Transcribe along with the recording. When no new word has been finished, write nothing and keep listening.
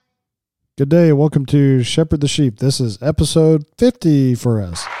Good day. Welcome to Shepherd the Sheep. This is episode 50 for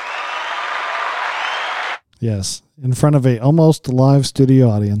us. Yes, in front of a almost live studio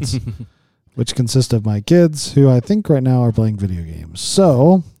audience, which consists of my kids, who I think right now are playing video games.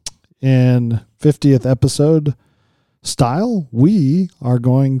 So, in 50th episode style, we are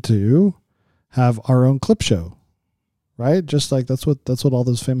going to have our own clip show, right? Just like that's what all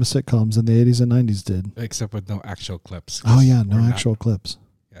those famous sitcoms in the 80s and 90s did. Except with no actual clips. Oh yeah, no actual clips.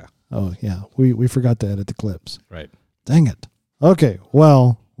 Yeah. Oh yeah, we forgot to edit the clips. Right. Dang it. Okay,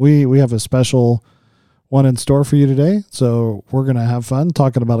 well, we have a special one in store for you today. So we're going to have fun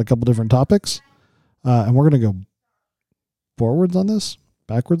talking about a couple different topics. And we're going to go forwards on this,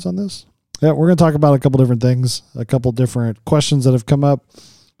 backwards on this. Yeah, we're going to talk about a couple different things, a couple different questions that have come up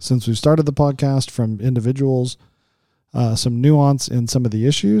since we started the podcast from individuals, some nuance in some of the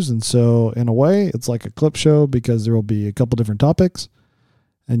issues. And so in a way, it's like a clip show because there will be a couple different topics.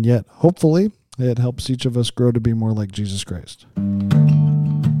 And yet, hopefully, it helps each of us grow to be more like Jesus Christ.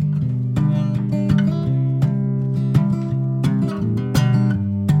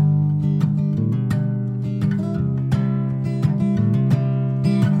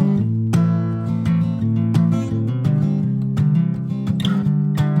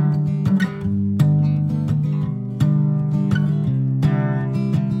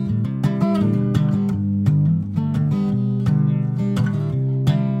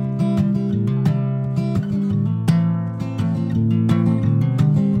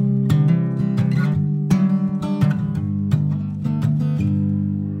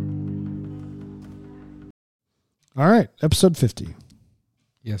 All right, episode 50.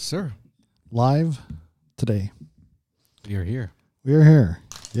 Yes, sir. Live today. We are here. We are here.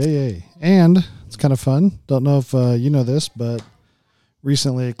 Yay. And it's kind of fun. Don't know if you know this, but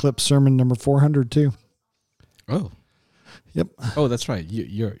recently eclipsed sermon number 400 too. Oh. Yep. Oh, that's right.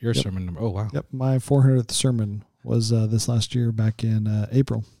 Your Yep. sermon number. Oh, wow. Yep. My 400th sermon was this last year back in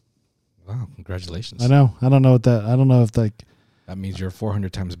April. Wow. Congratulations. I know. I don't know if That means you're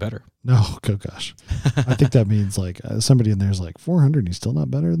 400 times better. no, oh gosh. I think that means like somebody in there is like 400 and he's still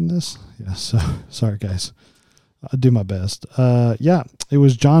not better than this. Yeah. So sorry guys. I'll do my best. Yeah, it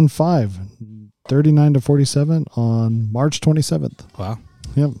was John 5, 39 to 47 on March 27th. Wow.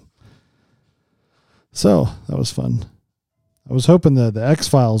 Yep. So that was fun. I was hoping the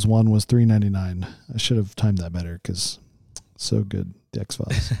X-Files one was $3.99. I should have timed that better because so good, the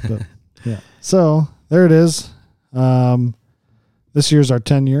X-Files. But yeah. So there it is. This year's our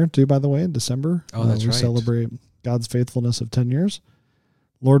 10 year too, by the way, in December. Oh, that's we right. celebrate God's faithfulness of 10 years.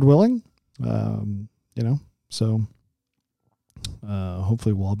 Lord willing. So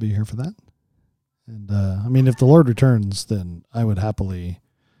hopefully we'll all be here for that. And I mean, if the Lord returns, then I would happily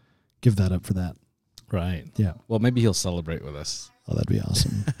give that up for that. Right. Yeah. Well, maybe he'll celebrate with us. Oh, that'd be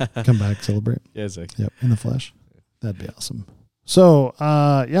awesome. Come back, celebrate. Yes. Yep, in the flesh. That'd be awesome. So,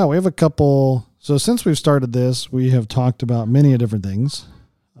 we have a couple. So since we've started this, we have talked about many different things.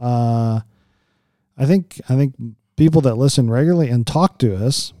 I think people that listen regularly and talk to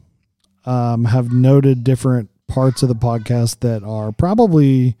us have noted different parts of the podcast that are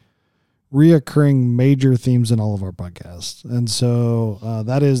probably reoccurring major themes in all of our podcasts. And so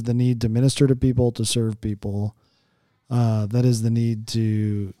that is the need to minister to people, to serve people. That is the need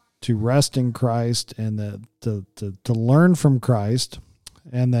to rest in Christ, and that to learn from Christ,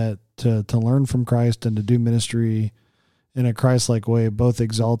 and that to learn from Christ and to do ministry in a Christ-like way both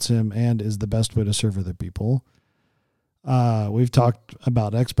exalts him and is the best way to serve other people. We've talked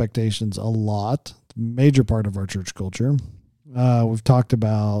about expectations a lot, major part of our church culture. We've talked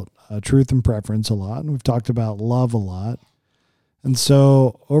about truth and preference a lot, and we've talked about love a lot. And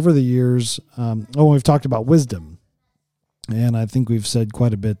so over the years, we've talked about wisdom. And I think we've said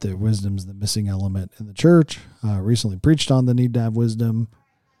quite a bit that wisdom is the missing element in the church. Recently preached on the need to have wisdom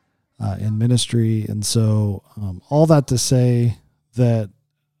in ministry. And so all that to say that,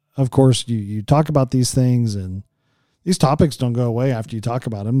 of course, you talk about these things, and these topics don't go away after you talk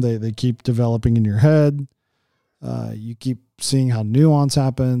about them. They keep developing in your head. You keep seeing how nuance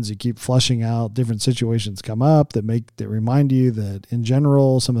happens. You keep fleshing out different situations come up that remind you that in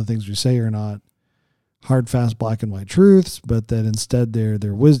general, some of the things we say are not hard, fast, black and white truths, but that instead they're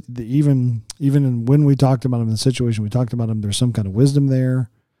even when we talked about them in the situation we talked about them, there's some kind of wisdom there.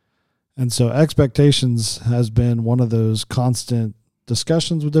 And so expectations has been one of those constant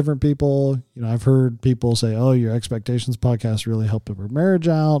discussions with different people. I've heard people say, "Oh, your expectations podcast really helped our marriage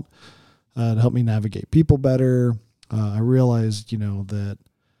out. It helped me navigate people better." I realized, that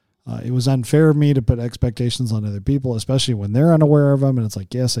it was unfair of me to put expectations on other people, especially when they're unaware of them. And it's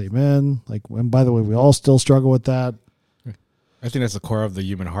like, yes, amen. Like, and by the way, we all still struggle with that. I think that's the core of the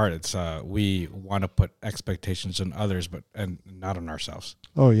human heart. It's we want to put expectations on others, and not on ourselves.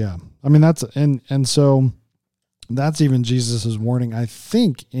 Oh yeah. I mean, that's, and so that's even Jesus's warning, I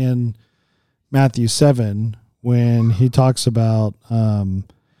think, in Matthew 7, when he talks about,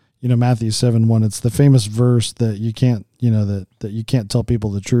 Matthew 7:1, it's the famous verse that you can't, that you can't tell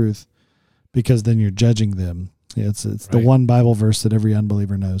people the truth because then you're judging them. It's right. The one Bible verse that every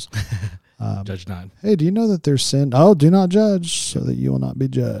unbeliever knows. Judge not. Hey, do you know that there's sin? Oh, do not judge so that you will not be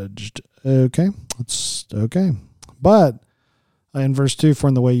judged. Okay. It's okay. But in verse 2, for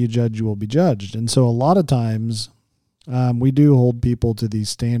in the way you judge, you will be judged. And so a lot of times we do hold people to these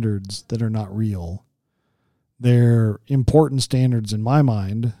standards that are not real. They're important standards in my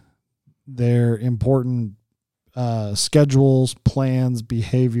mind. They're important schedules, plans,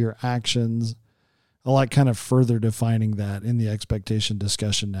 behavior, actions. I like kind of further defining that in the expectation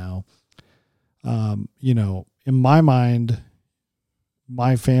discussion now. In my mind,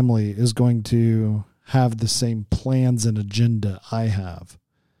 my family is going to have the same plans and agenda I have.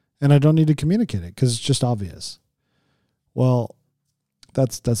 And I don't need to communicate it because it's just obvious. Well,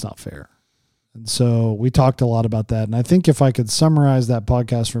 that's not fair. And so we talked a lot about that. And I think if I could summarize that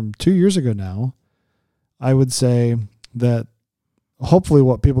podcast from 2 years ago now, I would say that hopefully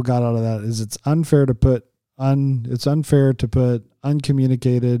what people got out of that is it's unfair to put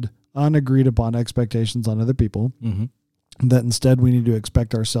uncommunicated, unagreed upon expectations on other people. Mm-hmm. That instead we need to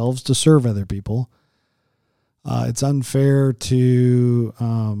expect ourselves to serve other people. It's unfair to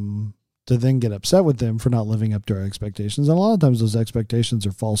then get upset with them for not living up to our expectations. And a lot of times those expectations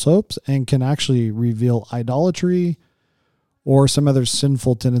are false hopes and can actually reveal idolatry or some other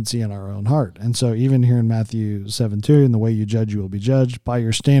sinful tendency in our own heart. And so even here in Matthew 7:2, in the way you judge, you will be judged. By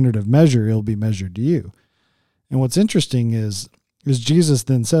your standard of measure, it will be measured to you. And what's interesting is Jesus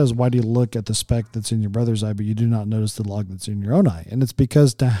then says, why do you look at the speck that's in your brother's eye, but you do not notice the log that's in your own eye? And it's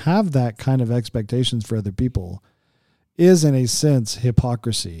because to have that kind of expectations for other people is, in a sense,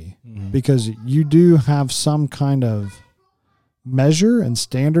 hypocrisy, because you do have some kind of measure and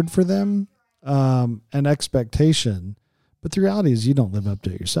standard for them, and expectation, but the reality is you don't live up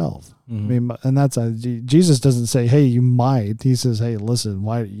to it yourself. I mean, and that's, Jesus doesn't say, hey, you might. He says, hey, listen,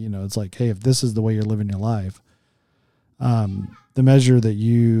 why, it's like, hey, if this is the way you're living your life, the measure that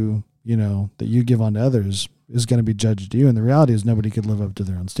you give on to others is going to be judged to you. And the reality is nobody could live up to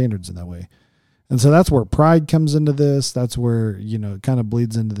their own standards in that way. And so that's where pride comes into this. That's where, it kind of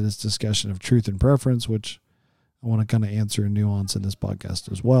bleeds into this discussion of truth and preference, which I want to kind of answer in nuance in this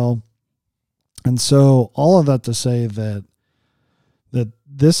podcast as well. And so all of that to say that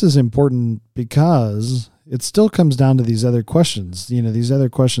this is important because it still comes down to these other questions. These other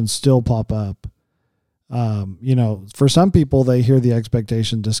questions still pop up. For some people, they hear the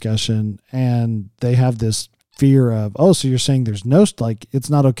expectation discussion and they have this fear of, oh, so you're saying there's no, like, it's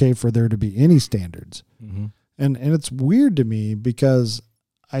not okay for there to be any standards. Mm-hmm. And it's weird to me because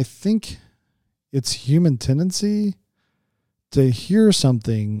I think it's human tendency to hear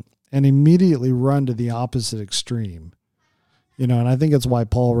something and immediately run to the opposite extreme. And I think it's why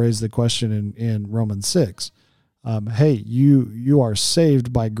Paul raised the question in Romans 6. Hey, you are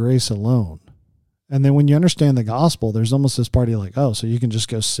saved by grace alone. And then when you understand the gospel, there's almost this party like, oh, so you can just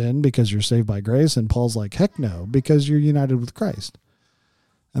go sin because you're saved by grace? And Paul's like, heck no, because you're united with Christ.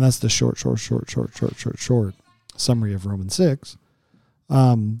 And that's the short summary of Romans 6.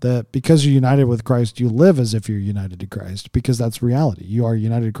 That because you're united with Christ, you live as if you're united to Christ, because that's reality. You are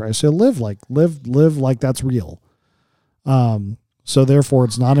united to Christ. So live like that's real. So therefore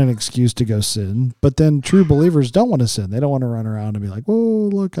it's not an excuse to go sin, but then true believers don't want to sin. They don't want to run around and be like, "Whoa,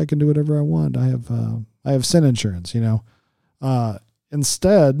 look, I can do whatever I want. I have sin insurance,"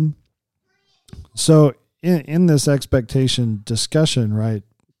 Instead, so in this expectation discussion, right,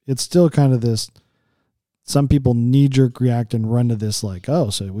 it's still kind of this, some people knee-jerk react and run to this like,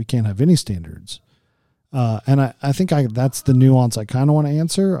 oh, so we can't have any standards. And I think that's the nuance I kind of want to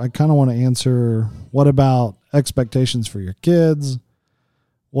answer. I kind of want to answer, what about expectations for your kids?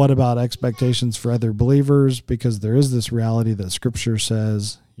 What about expectations for other believers? Because there is this reality that Scripture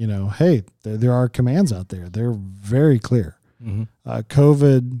says, hey, there are commands out there. They're very clear. Mm-hmm.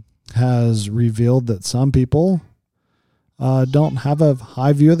 COVID has revealed that some people don't have a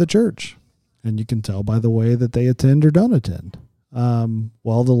high view of the church. And you can tell by the way that they attend or don't attend.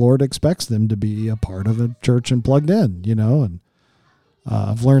 Well, the Lord expects them to be a part of a church and plugged in, and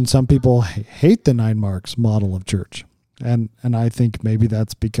I've learned some people hate the 9 Marks model of church. And I think maybe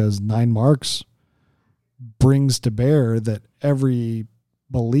that's because 9 Marks brings to bear that every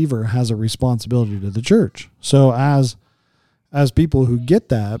believer has a responsibility to the church. So as people who get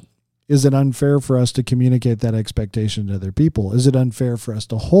that, is it unfair for us to communicate that expectation to other people? Is it unfair for us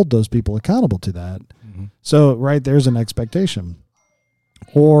to hold those people accountable to that? Mm-hmm. So, right, there's an expectation.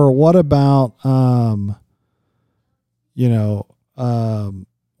 Or what about,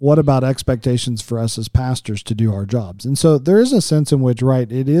 what about expectations for us as pastors to do our jobs? And so there is a sense in which,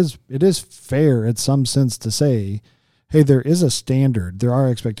 right, it is fair in some sense to say, hey, there is a standard, there are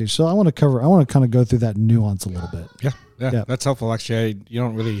expectations. So I want to kind of go through that nuance a little bit. Yeah. That's helpful. Actually, you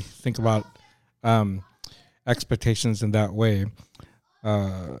don't really think about expectations in that way.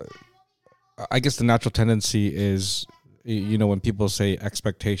 I guess the natural tendency is, when people say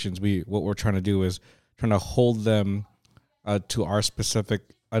expectations, what we're trying to do is trying to hold them to our specific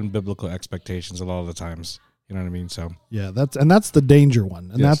unbiblical expectations a lot of the times. You know what I mean? So yeah, that's the danger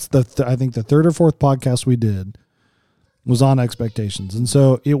one, and yes. That's I think the third or fourth podcast we did was on expectations. And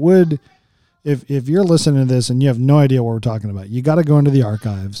so it would, if you're listening to this and you have no idea what we're talking about, you got to go into the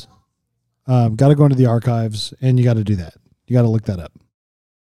archives. And you got to do that. You got to look that up.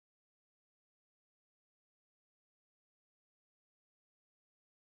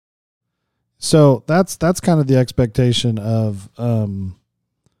 So that's kind of the expectation of,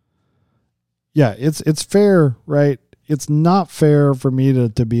 it's fair, right? It's not fair for me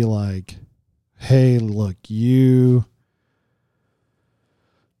to be like, hey, look,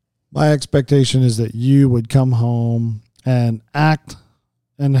 my expectation is that you would come home and act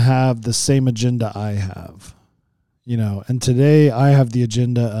and have the same agenda I have, and today I have the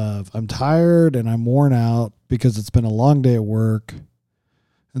agenda of I'm tired and I'm worn out because it's been a long day at work.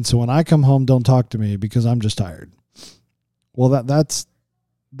 And so when I come home, don't talk to me because I'm just tired. Well,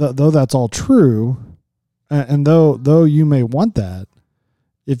 though that's all true. And though you may want that,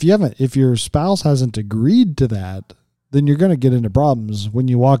 if your spouse hasn't agreed to that, then you're going to get into problems when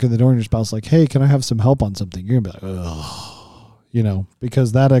you walk in the door and your spouse like, hey, can I have some help on something? You're going to be like, ugh,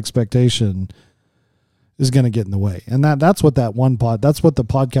 because that expectation is going to get in the way. And that's what that's what the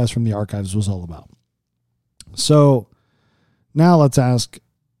podcast from the archives was all about. So now let's ask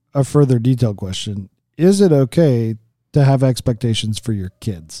a further detailed question. Is it okay to have expectations for your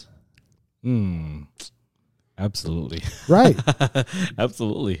kids? Absolutely. Right.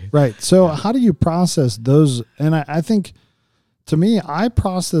 Absolutely. Right. So how do you process those? And I think, to me, I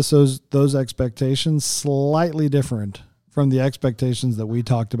process those expectations slightly different from the expectations that we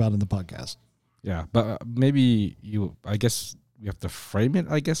talked about in the podcast. Yeah. But maybe I guess you have to frame it,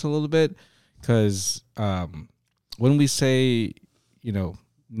 a little bit, because when we say,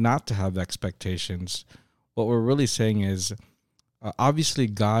 not to have expectations, what we're really saying is, obviously,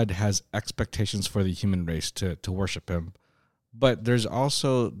 God has expectations for the human race to worship him, but there's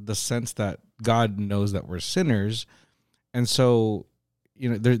also the sense that God knows that we're sinners, and so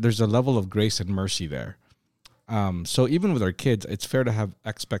there's a level of grace and mercy there. So even with our kids, it's fair to have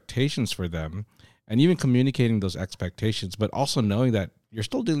expectations for them, and even communicating those expectations, but also knowing that you're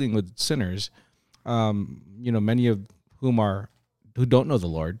still dealing with sinners, many of whom who don't know the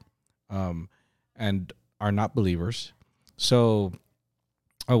Lord, and are not believers. So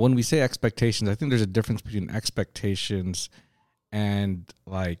when we say expectations, I think there's a difference between expectations and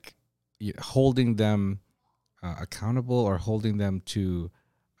holding them accountable, or holding them to,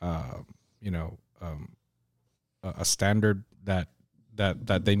 a standard that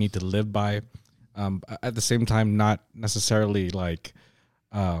they need to live by. At the same time, not necessarily at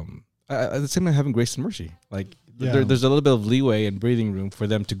the same time having grace and mercy. There's a little bit of leeway and breathing room for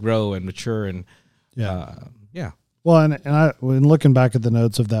them to grow and mature and Well, and when looking back at the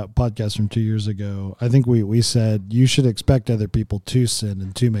notes of that podcast from 2 years ago, I think we said you should expect other people to sin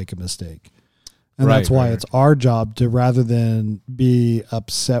and to make a mistake. And that's why it's our job to, rather than be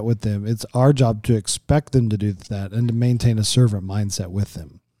upset with them, it's our job to expect them to do that and to maintain a servant mindset with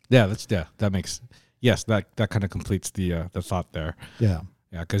them. That makes, that kind of completes the thought there. Yeah.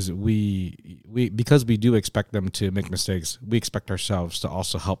 Yeah, because because we do expect them to make mistakes, we expect ourselves to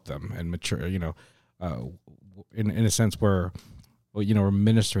also help them and mature, in a sense where, we're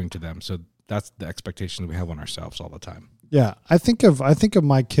ministering to them. So that's the expectation we have on ourselves all the time. Yeah, I think of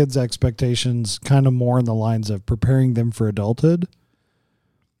my kids' expectations kind of more in the lines of preparing them for adulthood,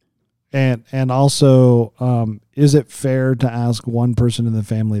 and also, is it fair to ask one person in the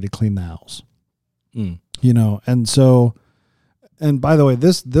family to clean the house? And so, and by the way,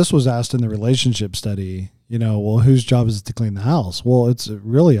 this was asked in the relationship study. Well, whose job is it to clean the house? Well, it's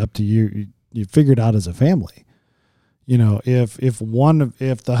really up to you. You figure it out as a family. If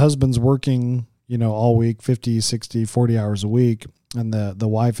the husband's working, all week, 50, 60, 40 hours a week, and the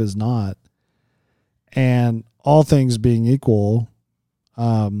wife is not, and all things being equal,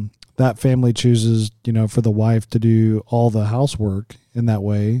 that family chooses, for the wife to do all the housework in that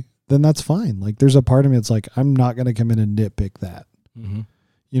way, then that's fine. Like there's a part of me that's like, I'm not going to come in and nitpick that. Mm-hmm.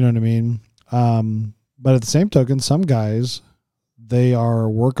 You know what I mean? But at the same token, some guys, they are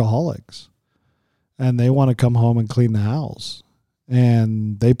workaholics and they want to come home and clean the house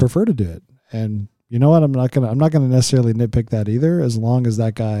and they prefer to do it. And you know what? I'm not going to necessarily nitpick that either, as long as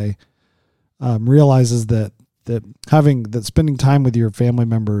that guy realizes that spending time with your family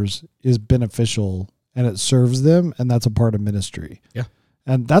members is beneficial and it serves them, and that's a part of ministry. Yeah.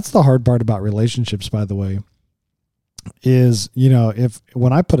 And that's the hard part about relationships, by the way, is,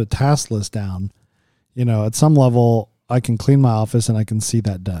 when I put a task list down, at some level I can clean my office and I can see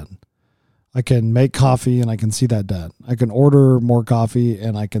that done. I can make coffee and I can see that done. I can order more coffee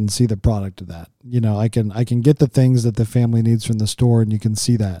and I can see the product of that. I can get the things that the family needs from the store and you can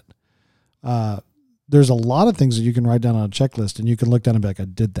see that. There's a lot of things that you can write down on a checklist and you can look down and be like, I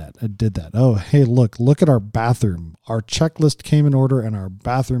did that. Oh, hey, look at our bathroom. Our checklist came in order and our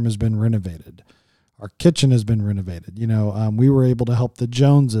bathroom has been renovated. Our kitchen has been renovated. We were able to help the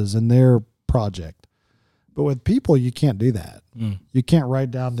Joneses in their project. But with people, you can't do that. You can't write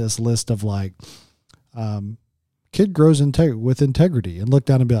down this list of like, kid grows with integrity and look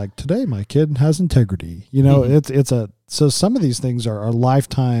down and be like, today my kid has integrity. So some of these things are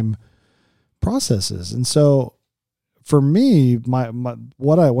lifetime processes. And so for me,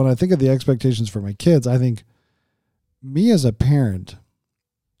 when I think of the expectations for my kids, I think me as a parent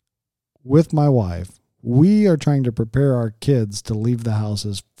with my wife, we are trying to prepare our kids to leave the house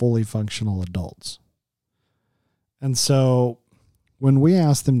as fully functional adults. And so when we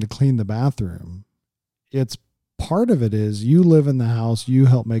ask them to clean the bathroom, it's part of it is you live in the house, you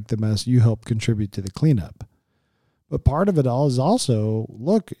help make the mess, you help contribute to the cleanup. But part of it all is also,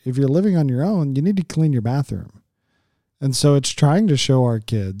 look, if you're living on your own, you need to clean your bathroom. And so it's trying to show our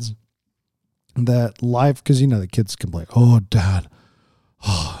kids that life, because the kids can be like, oh, Dad,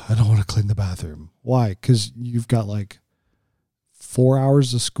 I don't want to clean the bathroom. Why? Because you've got like 4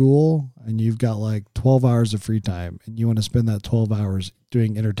 hours of school and you've got like 12 hours of free time and you want to spend that 12 hours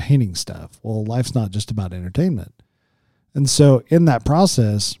doing entertaining stuff. Well, life's not just about entertainment. And so in that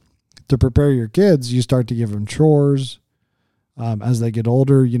process, to prepare your kids, you start to give them chores. As they get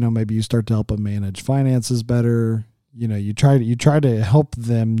older, maybe you start to help them manage finances better. You try to help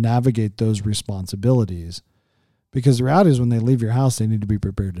them navigate those responsibilities, because the reality is when they leave your house, they need to be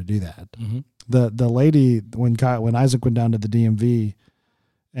prepared to do that. Mm-hmm. The lady, when Isaac went down to the DMV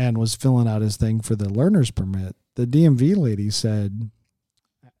and was filling out his thing for the learner's permit, the DMV lady said,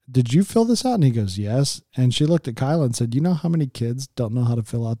 did you fill this out? And he goes, yes. And she looked at Kyla and said, you know how many kids don't know how to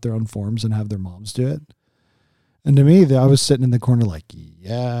fill out their own forms and have their moms do it? And to me, I was sitting in the corner like,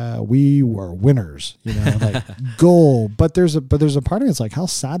 yeah, we were winners, like goal. But there's a part of me that's like, how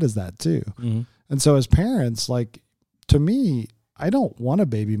sad is that too? Mm-hmm. And so as parents, like, to me, I don't want to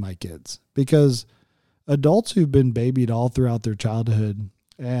baby my kids, because adults who've been babied all throughout their childhood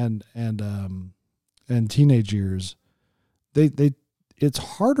and teenage years, it's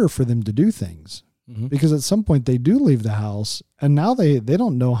harder for them to do things, mm-hmm. because at some point they do leave the house and now they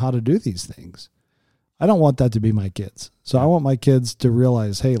don't know how to do these things. I don't want that to be my kids. So I want my kids to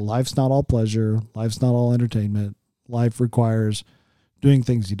realize, hey, life's not all pleasure. Life's not all entertainment. Life requires doing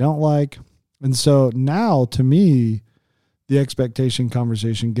things you don't like. And so now, to me, the expectation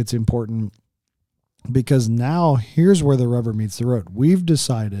conversation gets important, because now here's where the rubber meets the road. We've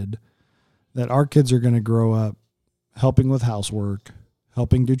decided that our kids are going to grow up helping with housework,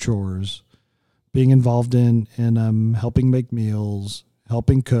 helping do chores, being involved in helping make meals,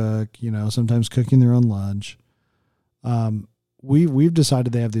 helping cook, sometimes cooking their own lunch. We've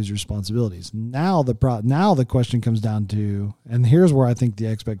decided they have these responsibilities. Now the question comes down to, and here's where I think the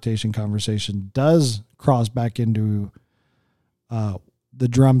expectation conversation does cross back into the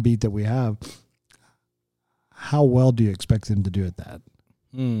drum beat that we have. How well do you expect them to do at that?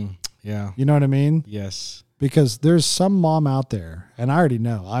 Yeah. You know what I mean? Yes. Because there's some mom out there, and I already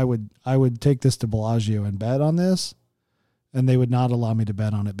know, I would take this to Bellagio and bet on this, and they would not allow me to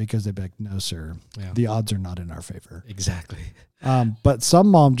bet on it because they'd be like, no, sir, the odds are not in our favor. Exactly. But some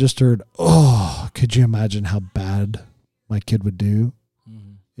mom just heard, oh, could you imagine how bad my kid would do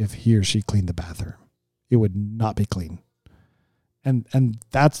if he or she cleaned the bathroom? It would not be clean. And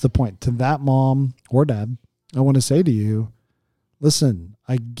that's the point. To that mom or dad, I want to say to you, listen,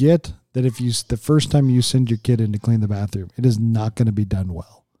 I get that if the first time you send your kid in to clean the bathroom, it is not going to be done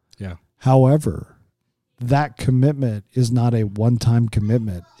well. Yeah. However, that commitment is not a one-time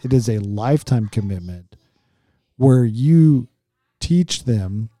commitment. It is a lifetime commitment where you teach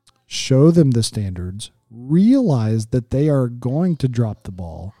them, show them the standards, realize that they are going to drop the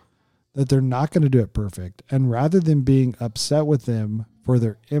ball, that they're not going to do it perfect. And rather than being upset with them for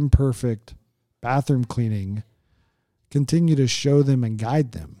their imperfect bathroom cleaning, continue to show them and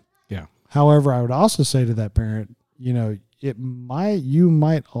guide them. Yeah. However, I would also say to that parent, you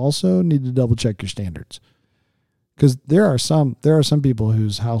might also need to double check your standards, because there are some people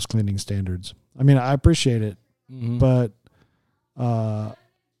whose house cleaning standards, I mean, I appreciate it, but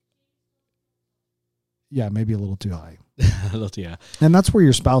maybe a little too high. Yeah. And that's where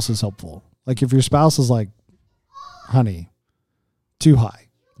your spouse is helpful. Like if your spouse is like, honey, too high,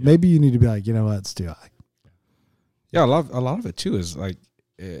 maybe you need to be like, you know what, it's too high. Yeah, a lot of it too is like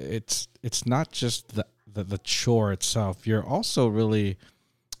it's not just the chore itself. You're also really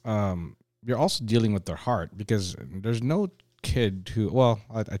you're also dealing with their heart, because there's no kid who, well,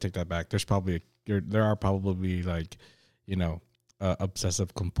 I take that back. There are probably like,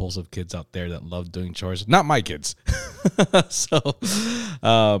 obsessive compulsive kids out there that love doing chores. Not my kids. So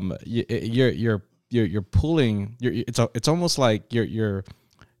you're pulling, it's almost like you're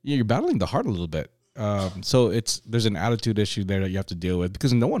battling the heart a little bit. So there's an attitude issue there that you have to deal with,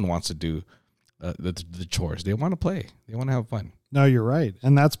 because no one wants to do the chores. They want to play. They want to have fun. No, you're right.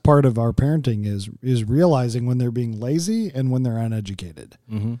 And that's part of our parenting is realizing when they're being lazy and when they're uneducated.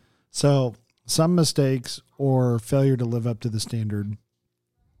 Mm-hmm. So some mistakes or failure to live up to the standard.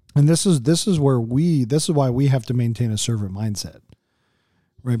 And this is why we have to maintain a servant mindset,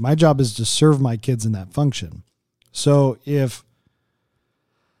 right? My job is to serve my kids in that function. So if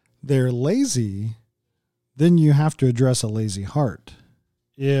they're lazy, then you have to address a lazy heart.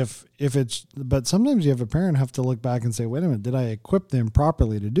 But sometimes you have a parent have to look back and say, wait a minute, did I equip them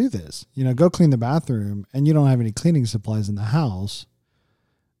properly to do this? Go clean the bathroom and you don't have any cleaning supplies in the house.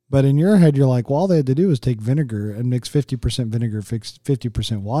 But in your head, you're like, well, all they had to do was take vinegar and mix 50% vinegar,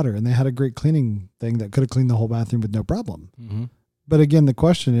 50% water. And they had a great cleaning thing that could have cleaned the whole bathroom with no problem. Mm-hmm. But again, the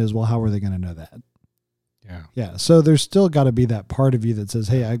question is, well, how are they going to know that? Yeah. Yeah. So there's still got to be that part of you that says,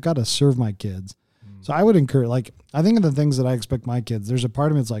 hey, I've got to serve my kids. So I would encourage, I think of the things that I expect my kids, there's a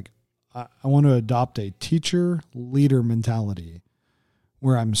part of me that's like, I want to adopt a teacher leader mentality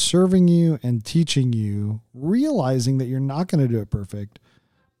where I'm serving you and teaching you, realizing that you're not going to do it perfect.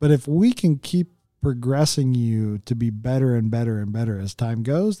 But if we can keep progressing you to be better and better and better as time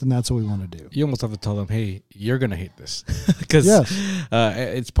goes, then that's what we want to do. You almost have to tell them, hey, you're going to hate this, because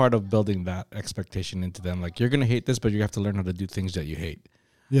it's part of building that expectation into them. Like, you're going to hate this, but you have to learn how to do things that you hate.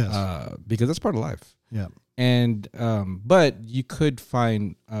 Yes. Because that's part of life. Yeah. And but you could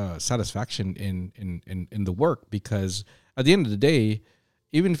find satisfaction in the work, because at the end of the day,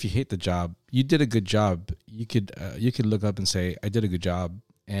 even if you hate the job, you did a good job. You could look up and say, I did a good job,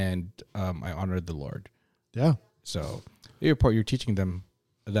 and I honored the Lord. Yeah. So you're teaching them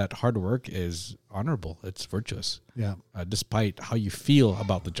that hard work is honorable. It's virtuous. Yeah. Despite how you feel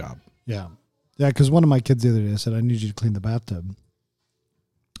about the job. Yeah. Yeah. Because one of my kids the other day said, I need you to clean the bathtub.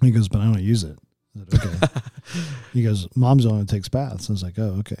 He goes, but I don't use it. I said, okay. He goes, Mom's the one who takes baths. I was like,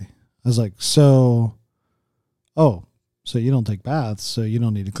 oh, okay. I was like, so you don't take baths, so you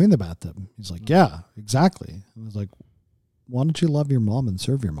don't need to clean the bathtub. He's like, yeah, exactly. I was like, why don't you love your mom and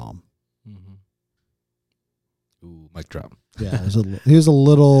serve your mom? Mm-hmm. Ooh, mic drop. Yeah, he was a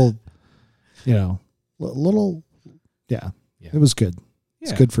little, yeah. It was good. Yeah.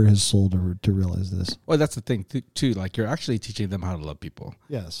 It's good for his soul to realize this. Well, that's the thing too. Like, you're actually teaching them how to love people.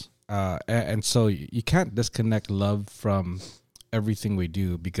 Yes. And so you can't disconnect love from everything we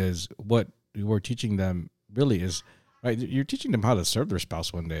do, because what we're teaching them really is, right? You're teaching them how to serve their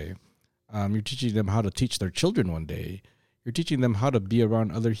spouse one day. You're teaching them how to teach their children one day. You're teaching them how to be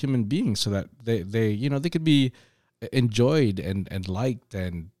around other human beings so that they could be enjoyed and liked,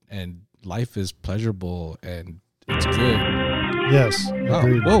 and life is pleasurable and it's good. Yes.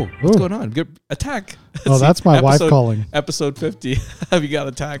 Oh, whoa, what's going on? Attack. Oh, that's my wife calling. Episode 50. Have you got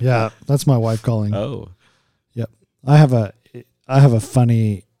attacked? Yeah, that's my wife calling. Oh. Yep. I have a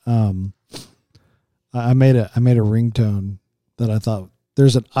funny I made a ringtone that I thought,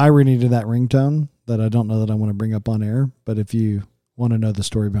 there's an irony to that ringtone that I don't know that I want to bring up on air, but if you want to know the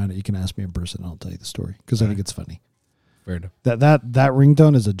story behind it, you can ask me in person and I'll tell you the story, because I think it's funny. Fair enough. That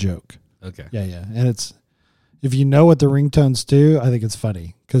ringtone is a joke. Okay. Yeah. And it's, if you know what the ringtones do, I think it's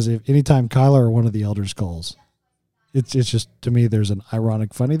funny, because if anytime Kyla or one of the elders calls, it's just, to me, there's an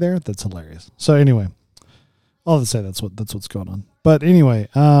ironic funny there that's hilarious. So anyway, I'll have to say that's what's going on. But anyway,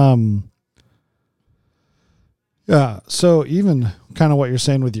 yeah. So even kind of what you're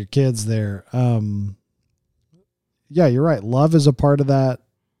saying with your kids there, yeah, you're right. Love is a part of that.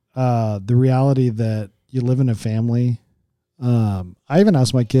 The reality that you live in a family. I even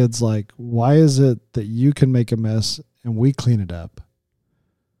ask my kids, like, why is it that you can make a mess and we clean it up,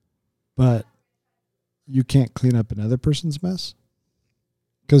 but you can't clean up another person's mess?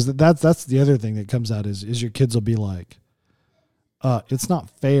 Because that's the other thing that comes out is your kids will be like, it's not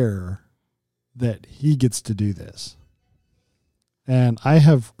fair that he gets to do this. And I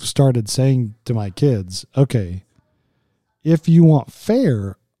have started saying to my kids, okay, if you want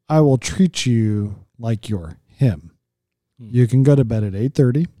fair, I will treat you like you're him. You can go to bed at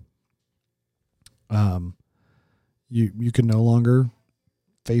 8:30. You can no longer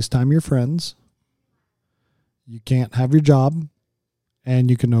FaceTime your friends. You can't have your job, and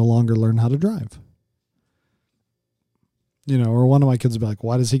you can no longer learn how to drive. You know, or one of my kids will be like,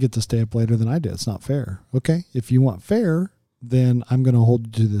 why does he get to stay up later than I do? It's not fair. Okay, if you want fair, then I'm going to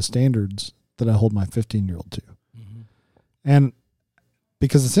hold you to the standards that I hold my 15-year-old to. Mm-hmm. And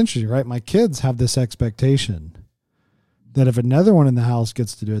because it's interesting, right? My kids have this expectation that if another one in the house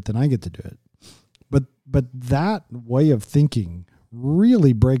gets to do it, then I get to do it. But that way of thinking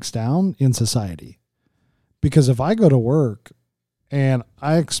really breaks down in society. Because if I go to work and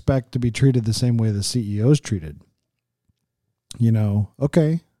I expect to be treated the same way the CEO is treated, you know,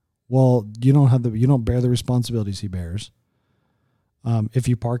 okay, well, you don't bear the responsibilities he bears. If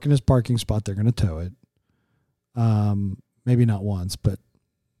you park in his parking spot, they're going to tow it. Maybe not once, but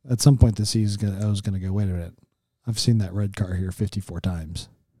at some point I was going to go, wait a minute. I've seen that red car here 54 times.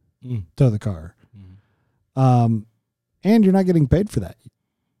 Tow the car. And you're not getting paid for that.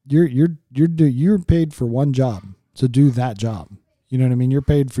 You're paid for one job, so do that job. You know what I mean? You're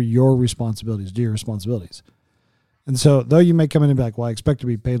paid for your responsibilities. Do your responsibilities. And so, though you may come in and be like, "Well, I expect to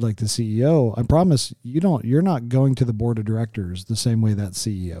be paid like the CEO," I promise you don't. You're not going to the board of directors the same way that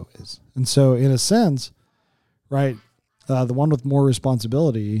CEO is. And so, in a sense, right, the one with more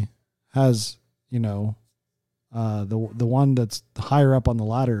responsibility has, you know, the one that's higher up on the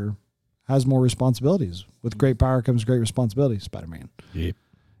ladder has more responsibilities. With great power comes great responsibility. Spider-Man. Yep.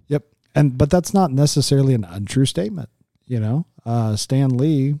 But that's not necessarily an untrue statement. You know, Stan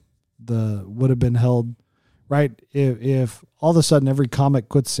Lee would have been held right if all of a sudden every comic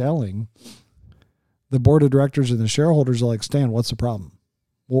quits selling. The board of directors and the shareholders are like, Stan, what's the problem?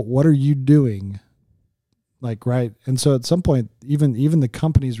 Well, what are you doing? Like, right. And so at some point, even the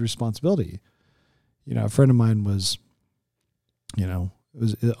company's responsibility. You know, a friend of mine was, you know,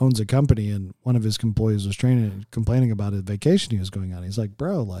 owns a company, and one of his employees was complaining about a vacation he was going on. He's like,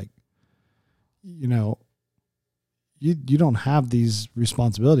 bro, like, you know, you don't have these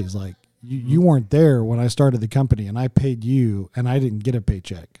responsibilities. Like, you weren't there when I started the company, and I paid you, and I didn't get a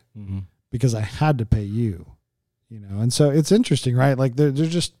paycheck because I had to pay you, you know? And so it's interesting, right? Like they're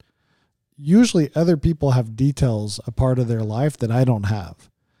just, usually other people have details, a part of their life that I don't have.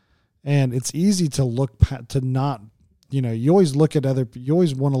 And it's easy to not, you know, you always want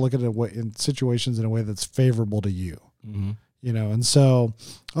to look at it in situations in a way that's favorable to you, you know? And so,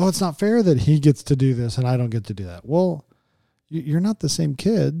 it's not fair that he gets to do this and I don't get to do that. Well, you're not the same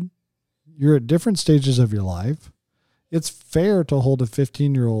kid. You're at different stages of your life. It's fair to hold a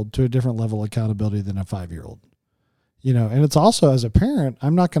 15-year-old to a different level of accountability than a 5-year-old, you know? And it's also, as a parent,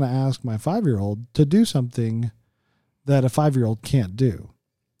 I'm not going to ask my 5-year-old to do something that a 5-year-old can't do.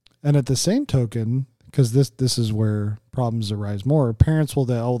 And at the same token, because this is where problems arise more, parents will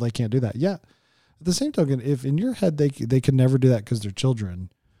they can't do that. Yeah. At the same token, if in your head they can never do that because they're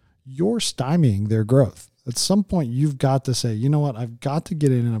children, you're stymieing their growth. At some point, you've got to say, you know what, I've got to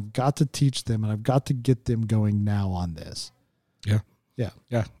get in and I've got to teach them and I've got to get them going now on this.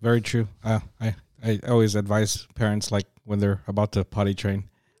 Yeah. Very true. I always advise parents, like when they're about to potty train,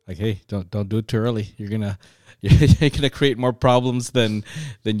 like, hey, don't do it too early. You're gonna create more problems than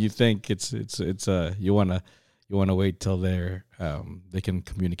you think. You wanna wait till they can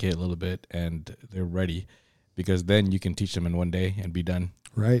communicate a little bit and they're ready, because then you can teach them in one day and be done.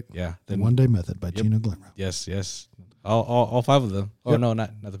 Right. Yeah. The One Day Method by Gino Glimmer. Yes. All 5 of them. Oh, no,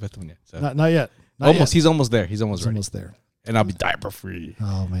 not the 5th one yet. So. Not yet. Almost. He's almost there. He's almost ready. Almost there. And I'll be diaper free.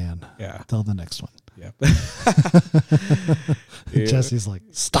 Oh man. Yeah. Tell the next one. Yeah. Jesse's like,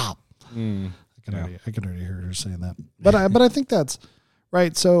 stop. I can already hear her saying that. But I think that's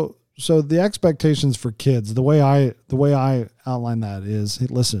right. So the expectations for kids, the way I outline that is, hey,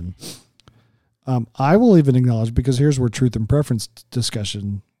 listen, I will even acknowledge, because here's where truth and preference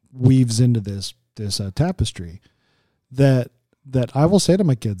discussion weaves into this tapestry, that I will say to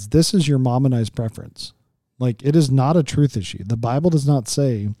my kids, this is your mom and I's preference. Like, it is not a truth issue. The Bible does not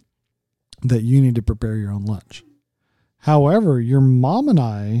say that you need to prepare your own lunch. However, your mom and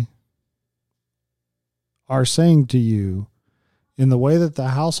I are saying to you, in the way that the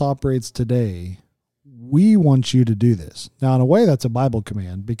house operates today, we want you to do this. Now, in a way, that's a Bible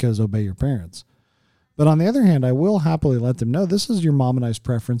command, because obey your parents. But on the other hand, I will happily let them know this is your mom and I's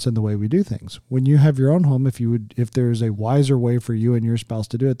preference in the way we do things. When you have your own home, if there's a wiser way for you and your spouse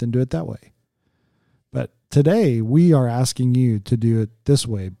to do it, then do it that way. But today we are asking you to do it this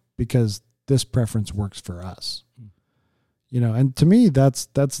way because this preference works for us. And to me, that's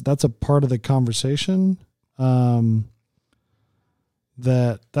a part of the conversation. That's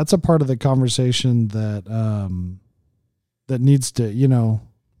a part of the conversation that needs to,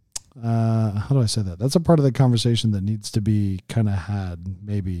 how do I say that? That's a part of the conversation that needs to be kind of had,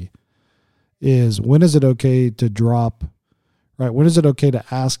 maybe, is when is it okay to drop, right? When is it okay to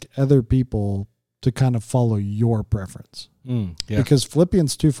ask other people to kind of follow your preference? Because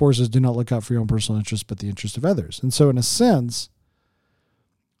Philippians 2:4 says, do not look out for your own personal interest, but the interest of others. And so in a sense,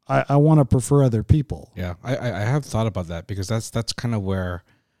 I want to prefer other people. Yeah, I have thought about that because that's kind of where,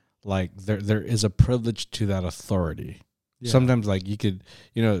 like, there is a privilege to that authority. Yeah. Sometimes, like, you could,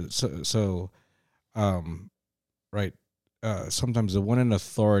 right. Sometimes the one in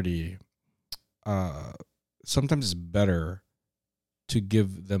authority, sometimes it's better to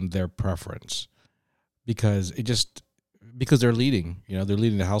give them their preference because they're leading, they're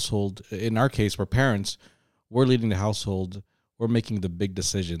leading the household. In our case, we're parents, we're leading the household. We're making the big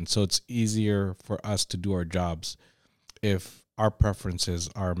decision. So it's easier for us to do our jobs if our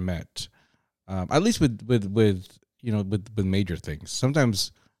preferences are met. At least with major things.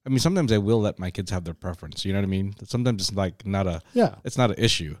 Sometimes I will let my kids have their preference. You know what I mean? Sometimes it's like it's not an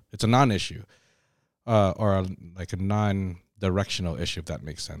issue. It's a non-issue, or a non-directional issue, if that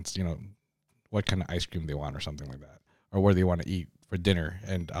makes sense. What kind of ice cream they want or something like that, or where they want to eat for dinner,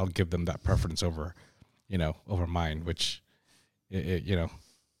 and I'll give them that preference over mine, which,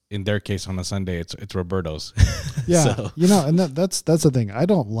 in their case on a Sunday, it's Roberto's. Yeah, so. And that's the thing. I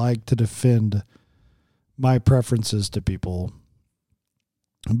don't like to defend my preferences to people,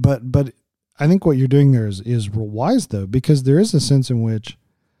 but I think what you're doing there is wise, though, because there is a sense in which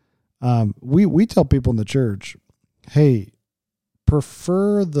we tell people in the church, hey,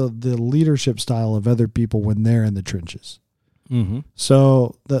 prefer the leadership style of other people when they're in the trenches. Mm-hmm.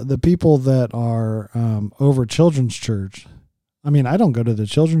 So the people that are over children's church, I don't go to the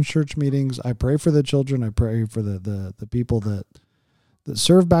children's church meetings. I pray for the children. I pray for the people that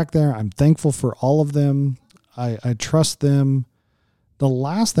serve back there. I'm thankful for all of them. I trust them. The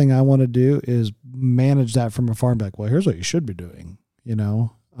last thing I want to do is manage that from afar and be like, well, here's what you should be doing.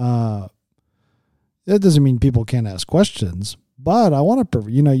 That doesn't mean people can't ask questions, but I want to,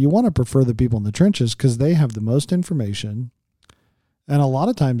 you want to prefer the people in the trenches because they have the most information. And a lot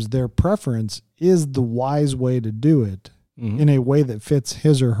of times their preference is the wise way to do it. Mm-hmm. In a way that fits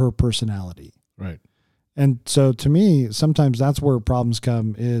his or her personality. Right. And so to me, sometimes that's where problems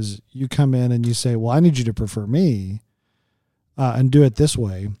come is you come in and you say, well, I need you to prefer me and do it this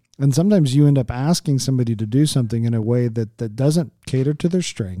way. And sometimes you end up asking somebody to do something in a way that doesn't cater to their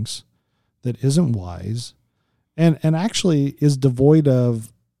strengths, that isn't wise, and actually is devoid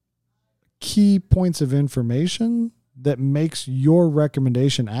of key points of information that makes your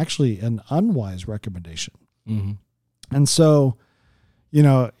recommendation actually an unwise recommendation. Mm-hmm. And so,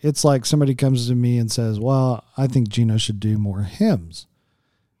 it's like somebody comes to me and says, well, I think Gino should do more hymns.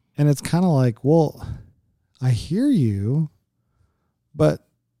 And it's kind of like, well, I hear you, but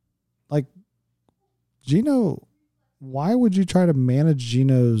like, Gino, why would you try to manage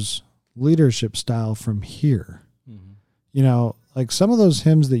Gino's leadership style from here? Mm-hmm. Like some of those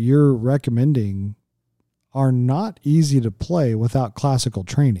hymns that you're recommending are not easy to play without classical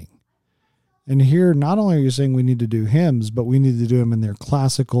training. And here, not only are you saying we need to do hymns, but we need to do them in their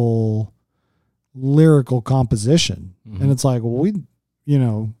classical, lyrical composition. Mm-hmm. And it's like, well,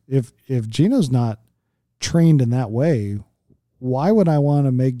 if Gino's not trained in that way, why would I want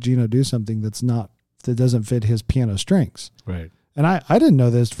to make Gino do something that doesn't fit his piano strengths? Right. And I didn't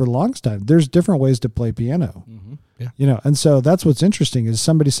know this for the longest time. There's different ways to play piano. Mm-hmm. Yeah. And so that's what's interesting is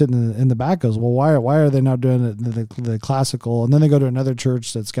somebody sitting in the back goes, well, why are they not doing the classical? And then they go to another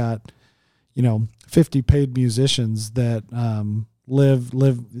church that's got 50 paid musicians that live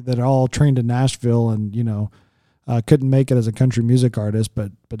that are all trained in Nashville and couldn't make it as a country music artist,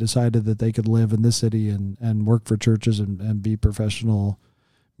 but decided that they could live in this city and work for churches and be professional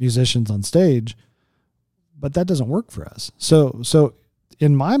musicians on stage. But that doesn't work for us. So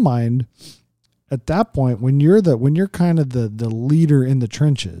in my mind, at that point, when you're kind of the leader in the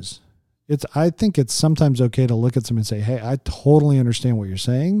trenches, I think it's sometimes okay to look at somebody and say, hey, I totally understand what you're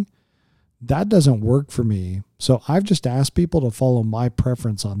saying. That doesn't work for me. So I've just asked people to follow my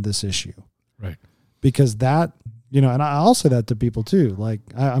preference on this issue. Right. Because that, and I'll say that to people too. Like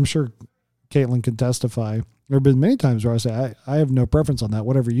I'm sure Caitlin can testify. There have been many times where I say, I have no preference on that,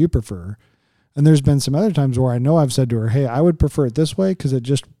 whatever you prefer. And there's been some other times where I know I've said to her, hey, I would prefer it this way, because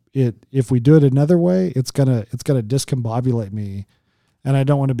if we do it another way, it's gonna discombobulate me, and I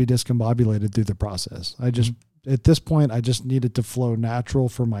don't want to be discombobulated through the process. I just at this point, I just need it to flow natural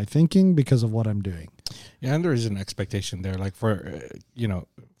for my thinking because of what I'm doing. Yeah, and there is an expectation there. Like for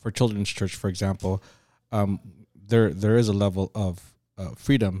for children's church, for example, there is a level of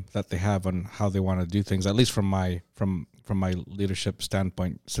freedom that they have on how they want to do things. At least from my leadership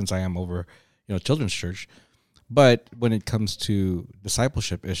standpoint, since I am over children's church. But when it comes to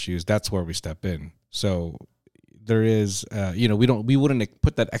discipleship issues, that's where we step in. So there is, we wouldn't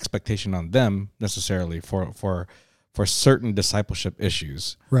put that expectation on them necessarily for certain discipleship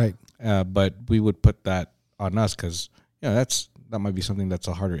issues, right? But we would put that on us because that might be something that's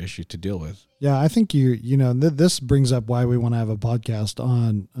a harder issue to deal with. Yeah, I think this brings up why we want to have a podcast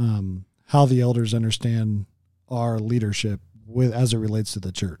on how the elders understand our leadership as it relates to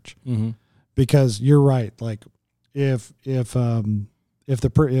the church. Mm-hmm. Because you're right. Like if the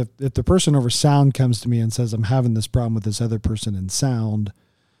person over sound comes to me and says, I'm having this problem with this other person in sound,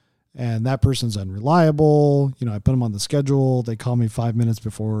 and that person's unreliable, I put them on the schedule. They call me 5 minutes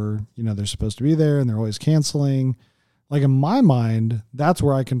before, they're supposed to be there, and they're always canceling. Like in my mind, that's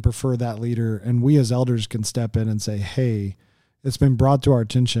where I can prefer that leader. And we as elders can step in and say, hey, it's been brought to our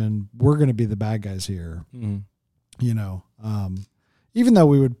attention. We're going to be the bad guys here. Mm-hmm. Even though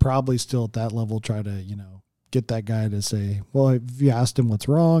we would probably still at that level try to, get that guy to say, well, if you asked him what's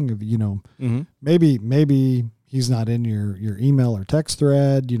wrong, if, mm-hmm. maybe he's not in your email or text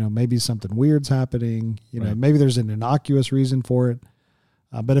thread, maybe something weird's happening, right. Maybe there's an innocuous reason for it.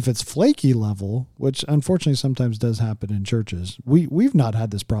 But if it's flaky level, which unfortunately sometimes does happen in churches, we've not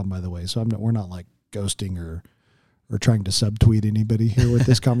had this problem, by the way. So we're not like ghosting or trying to subtweet anybody here with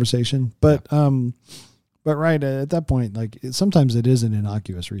this conversation, but, But right at that point, like sometimes it is an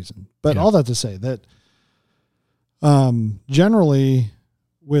innocuous reason. But all that to say that generally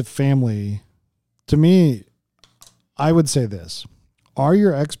with family, to me, I would say this. Are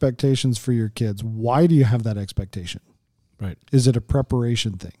your expectations for your kids, why do you have that expectation? Right. Is it a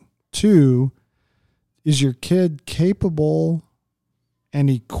preparation thing? 2, is your kid capable and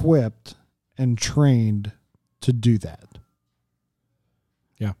equipped and trained to do that?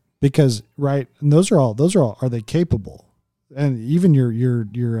 Because right, and those are all. Are they capable? And even your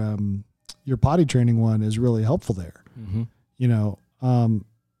potty training one is really helpful there. Mm-hmm.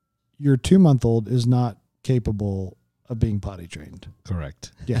 Your 2-month-old is not capable of being potty trained.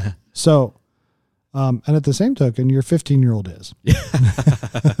 Correct. Yeah. So, and at the same token, your 15-year-old is.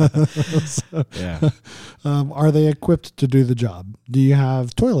 So, yeah. Are they equipped to do the job? Do you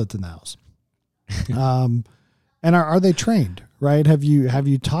have toilets in the house? And are they trained? Right? Have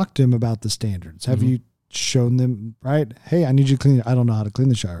you talked to them about the standards? Have you shown them, right? Hey, I need you to clean. I don't know how to clean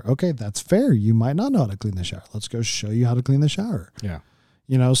the shower. Okay, that's fair. You might not know how to clean the shower. Let's go show you how to clean the shower. Yeah.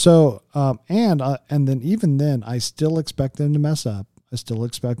 So, and then even then, I still expect them to mess up. I still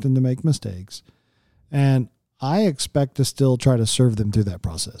expect them to make mistakes. And I expect to still try to serve them through that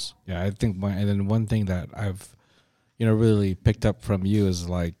process. Yeah, I think one thing that I've, really picked up from you is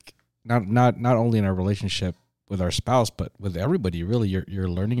like, not only in our relationship with our spouse, but with everybody, really, you're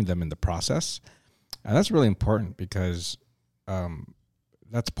learning them in the process. And that's really important because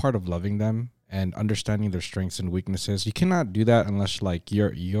that's part of loving them and understanding their strengths and weaknesses. You cannot do that unless like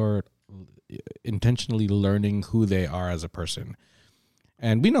you're intentionally learning who they are as a person.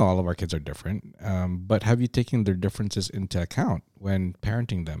 And we know all of our kids are different, but have you taken their differences into account when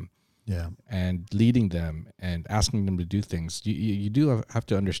parenting them? Yeah. And leading them and asking them to do things. You do have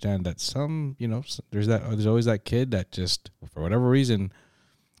to understand that some, there's always that kid that just, for whatever reason,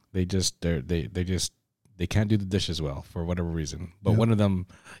 they can't do the dishes well for whatever reason. But one of them,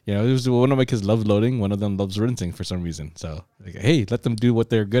 one of my kids loves loading. One of them loves rinsing for some reason. So, like, hey, let them do what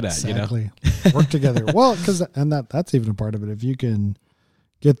they're good at. Exactly. Work together. Well, that's even a part of it. If you can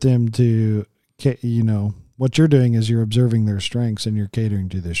get them to, what you're doing is you're observing their strengths and you're catering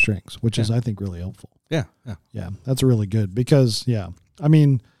to their strengths, which is, I think, really helpful. Yeah. That's really good because,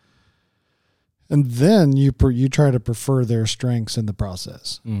 and then you try to prefer their strengths in the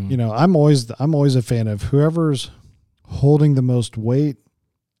process. Mm. I'm always a fan of whoever's holding the most weight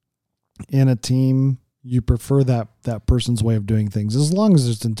in a team. You prefer that person's way of doing things as long as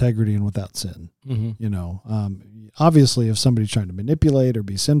there's integrity and without sin. Mm-hmm. Obviously, if somebody's trying to manipulate or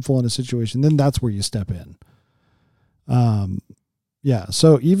be sinful in a situation, then that's where you step in.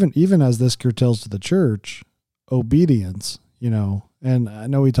 So even as this curtails to the church, obedience, and I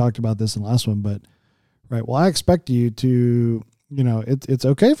know we talked about this in the last one, but right. Well, I expect you to, it's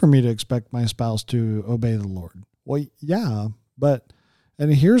okay for me to expect my spouse to obey the Lord. Well, yeah, but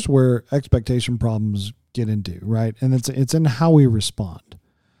And here's where expectation problems get into, right? And it's in how we respond.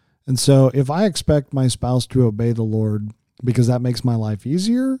 And so if I expect my spouse to obey the Lord because that makes my life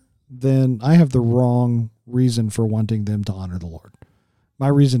easier, then I have the wrong reason for wanting them to honor the Lord. My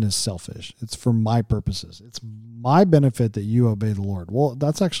reason is selfish. It's for my purposes. It's my benefit that you obey the Lord. Well,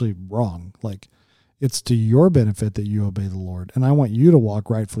 that's actually wrong. Like, it's to your benefit that you obey the Lord. And I want you to walk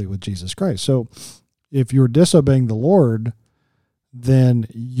rightfully with Jesus Christ. So if you're disobeying the Lord, then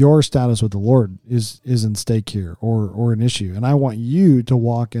your status with the Lord is in stake here or an issue. And I want you to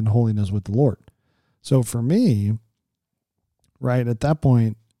walk in holiness with the Lord. So for me, right, at that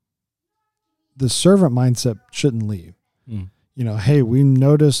point, the servant mindset shouldn't leave. You know, hey, we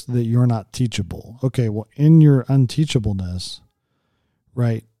noticed that you're not teachable. Okay, well, in your unteachableness,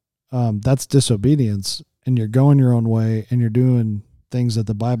 right, that's disobedience, and you're going your own way, and you're doing things that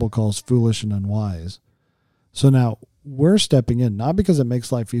the Bible calls foolish and unwise. So now we're stepping in, not because it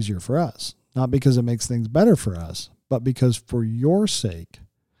makes life easier for us, not because it makes things better for us, but because for your sake,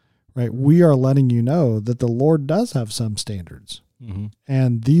 right, we are letting you know that the Lord does have some standards. Mm-hmm.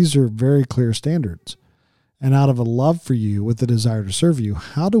 And these are very clear standards. And out of a love for you with the desire to serve you,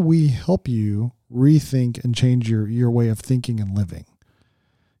 how do we help you rethink and change your way of thinking and living?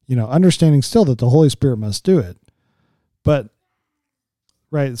 You know, understanding still that the Holy Spirit must do it. But,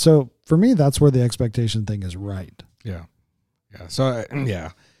 right, so for me, that's where the expectation thing is right. Yeah. Yeah. So,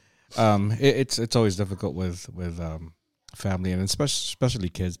 it's always difficult with family and especially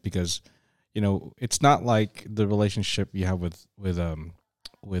kids because, you know, it's not like the relationship you have with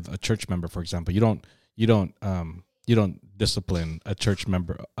a church member, for example. You don't discipline a church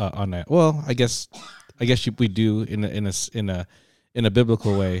member on that. Well, I guess we do in a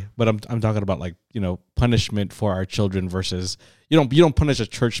biblical way, but I'm talking about, like, you know, punishment for our children versus you don't punish a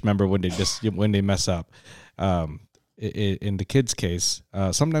church member when they mess up. In the kids' case,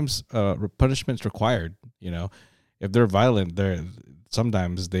 sometimes punishment's required. You know, if they're violent,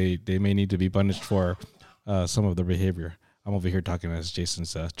 sometimes they may need to be punished for some of their behavior. I'm over here talking as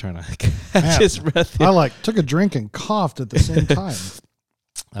Jason's trying to catch his breath here. I took a drink and coughed at the same time.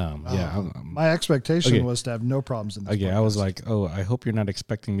 My expectation was to have no problems in this. Okay, podcast. I was like, oh, I hope you're not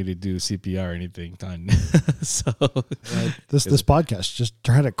expecting me to do CPR or anything done. So this podcast just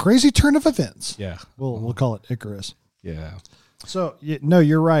had a crazy turn of events. Yeah, we'll call it Icarus. Yeah. So no,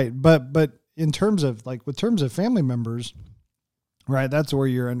 you're right, but in terms of family members, right? That's where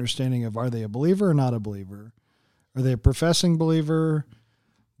your understanding of, are they a believer or not a believer? Are they a professing believer?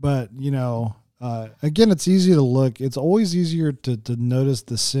 But, you know, again, it's easy to look. It's always easier to notice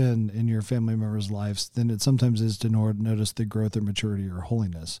the sin in your family members' lives than it sometimes is to notice the growth or maturity or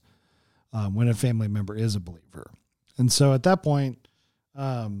holiness when a family member is a believer. And so at that point,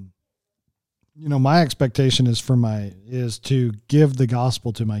 you know, my expectation is to give the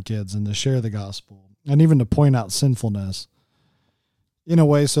gospel to my kids and to share the gospel and even to point out sinfulness in a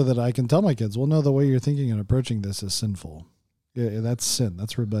way so that I can tell my kids, well, no, the way you're thinking and approaching this is sinful. Yeah, that's sin.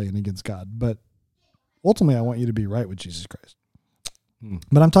 That's rebellion against God. But ultimately, I want you to be right with Jesus Christ.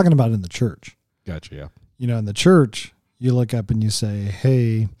 But I'm talking about in the church. Gotcha, yeah. You know, in the church, you look up and you say,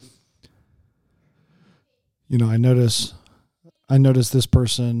 hey, you know, I notice this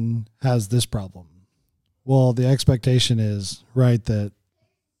person has this problem. Well, the expectation is, right, that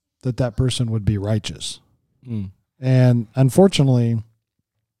person would be righteous. And unfortunately,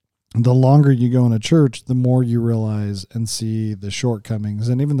 the longer you go in a church, the more you realize and see the shortcomings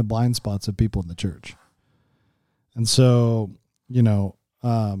and even the blind spots of people in the church. And so, you know,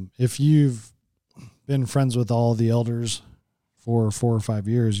 if you've been friends with all the elders for 4 or 5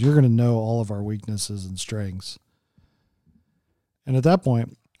 years, you're going to know all of our weaknesses and strengths. And at that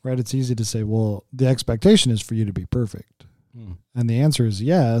point, right, it's easy to say, well, the expectation is for you to be perfect. And the answer is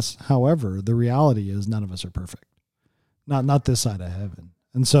yes. However, the reality is none of us are perfect. Not this side of heaven.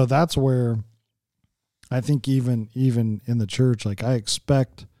 And so that's where I think even in the church, like I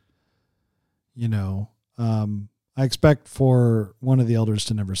expect, you know, I expect for one of the elders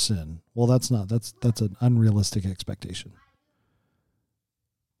to never sin. Well, that's an unrealistic expectation.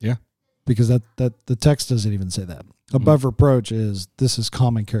 Yeah. Because that the text doesn't even say that. Above reproach is, this is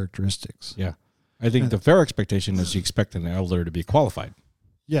common characteristics. Yeah. I think the fair expectation is you expect an elder to be qualified.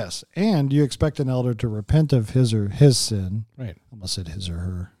 Yes, and you expect an elder to repent of his sin. Right. I almost said his or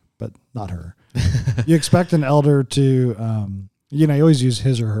her, but not her. You expect an elder to, you know, you always use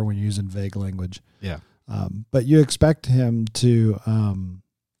his or her when you're using vague language. Yeah. But you expect him to,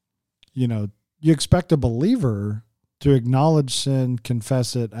 you know, you expect a believer to acknowledge sin,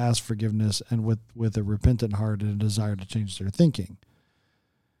 confess it, ask forgiveness, and with a repentant heart and a desire to change their thinking.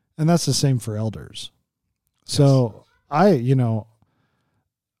 And that's the same for elders. So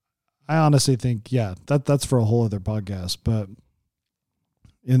I honestly think, that's for a whole other podcast. But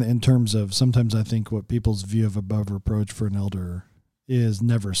in terms of, sometimes I think what people's view of above reproach for an elder is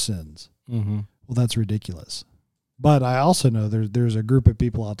never sins. Mm-hmm. Well, that's ridiculous. But I also know there's a group of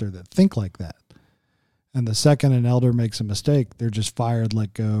people out there that think like that. And the second an elder makes a mistake, they're just fired,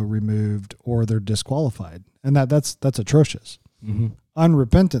 let go, removed, or they're disqualified. And that's atrocious. Mm-hmm.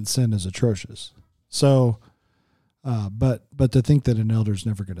 Unrepentant sin is atrocious. So, but to think that an elder's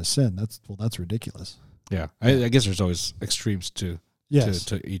never going to sin, that's ridiculous. Yeah. I guess there's always extremes to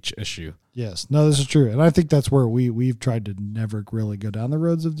each issue. Yes. No, this is true. And I think that's where we've tried to never really go down the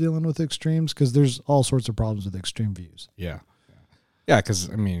roads of dealing with extremes, because there's all sorts of problems with extreme views. Yeah. Yeah, because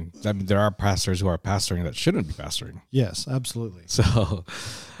I mean, there are pastors who are pastoring that shouldn't be pastoring. Yes, absolutely. So,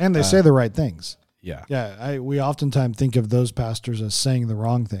 and they say the right things. Yeah. Yeah, we oftentimes think of those pastors as saying the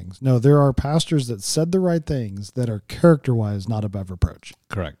wrong things. No, there are pastors that said the right things that are character-wise not above reproach.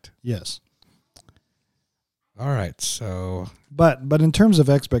 Correct. Yes. All right, so... But in terms of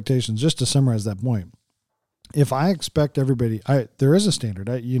expectations, just to summarize that point, if I expect everybody... there is a standard,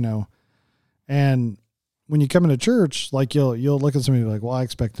 and when you come into church, like you'll look at somebody like, well, I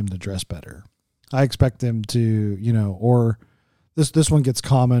expect them to dress better. I expect them to, or this one gets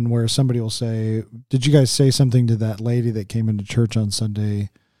common where somebody will say, did you guys say something to that lady that came into church on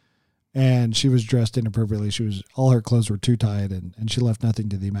Sunday and she was dressed inappropriately? All her clothes were too tight and she left nothing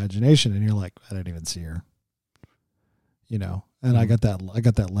to the imagination. And you're like, I didn't even see her, and mm-hmm. I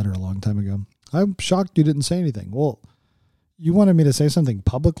got that letter a long time ago. I'm shocked you didn't say anything. Well, you wanted me to say something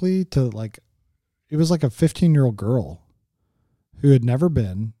publicly to it was like a 15-year-old girl who had never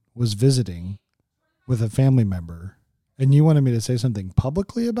been, was visiting with a family member, and you wanted me to say something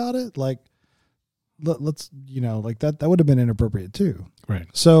publicly about it? Like, let's, that would have been inappropriate too. Right.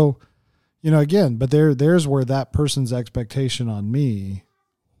 So, again, but there's where that person's expectation on me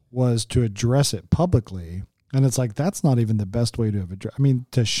was to address it publicly. And it's like, that's not even the best way to have addressed. I mean,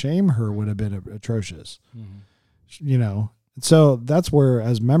 to shame her would have been atrocious, mm-hmm. So that's where,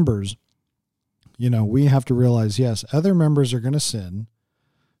 as members, we have to realize, yes, other members are going to sin.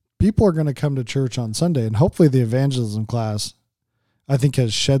 People are going to come to church on Sunday, and hopefully the evangelism class, I think,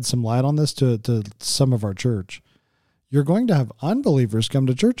 has shed some light on this to some of our church. You're going to have unbelievers come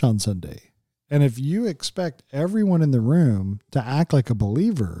to church on Sunday. And if you expect everyone in the room to act like a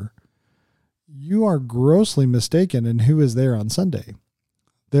believer, you are grossly mistaken in who is there on Sunday.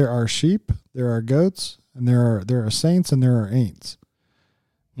 There are sheep, there are goats, and there are saints, and there are ain'ts.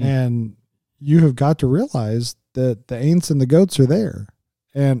 Mm. And you have got to realize that the ain'ts and the goats are there,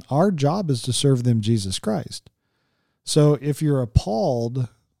 and our job is to serve them Jesus Christ. So if you're appalled,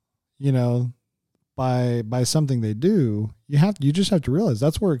 by something they do, you just have to realize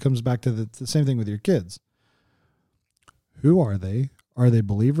that's where it comes back to the same thing with your kids. Who are they? Are they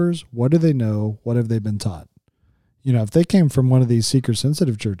believers? What do they know? What have they been taught? If they came from one of these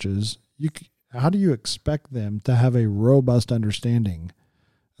seeker-sensitive churches, how do you expect them to have a robust understanding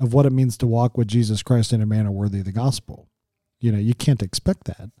of what it means to walk with Jesus Christ in a manner worthy of the gospel? You can't expect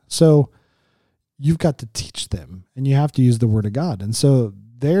that. So you've got to teach them, and you have to use the word of God. And so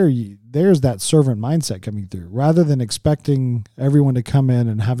there's that servant mindset coming through, rather than expecting everyone to come in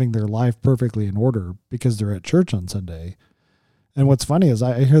and having their life perfectly in order because they're at church on Sunday. And what's funny is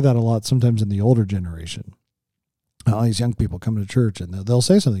I hear that a lot sometimes in the older generation. All these young people come to church and they'll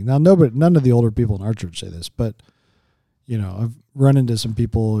say something. Now, none of the older people in our church say this, but I've run into some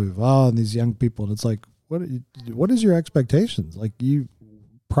people and these young people, and it's like, what is your expectations? Like,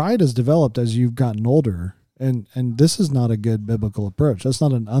 pride has developed as you've gotten older, and this is not a good biblical approach. That's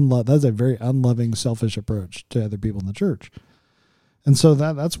not that's a very unloving, selfish approach to other people in the church. And so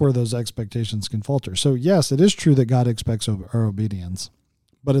that's where those expectations can falter. So yes, it is true that God expects our obedience,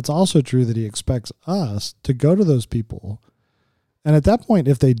 but it's also true that he expects us to go to those people. And at that point,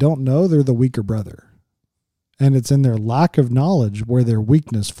 if they don't know, they're the weaker brother. And it's in their lack of knowledge where their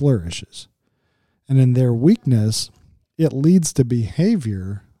weakness flourishes. And in their weakness, it leads to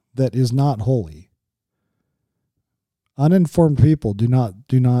behavior that is not holy. Uninformed people do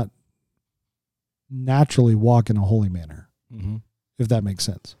not naturally walk in a holy manner, mm-hmm. if that makes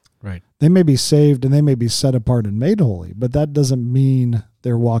sense. Right. They may be saved and they may be set apart and made holy, but that doesn't mean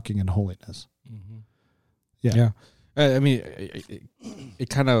they're walking in holiness. Mm-hmm. Yeah. Yeah. I mean,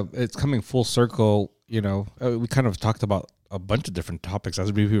 it's coming full circle. We kind of talked about a bunch of different topics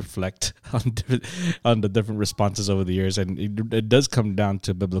as we reflect on the different responses over the years, and it does come down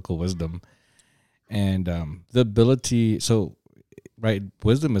to biblical wisdom and the ability. So, right,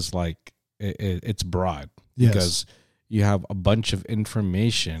 wisdom is like it's broad, yes. because you have a bunch of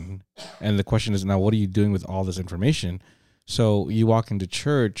information, and the question is now, what are you doing with all this information? So you walk into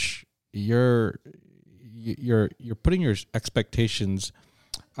church, you're putting your expectations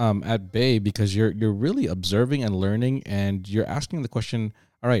at bay, because you're really observing and learning, and you're asking the question,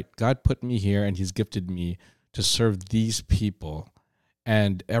 all right, God put me here and he's gifted me to serve these people,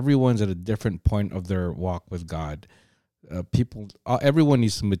 and everyone's at a different point of their walk with God. Everyone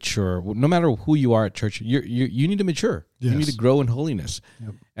needs to mature. No matter who you are at church, you need to mature. Yes. You need to grow in holiness.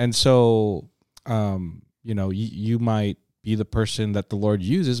 Yep. And so, you might be the person that the Lord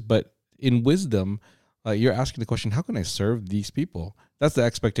uses, but in wisdom, you're asking the question, how can I serve these people? That's the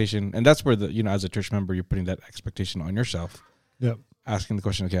expectation. And that's where as a church member, you're putting that expectation on yourself. Yep. Asking the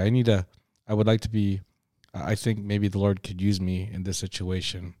question, okay, I would like to be, I think maybe the Lord could use me in this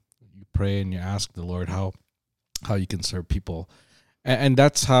situation. You pray and you ask the Lord how you can serve people. And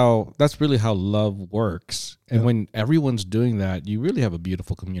that's really how love works. And Yep. when everyone's doing that, you really have a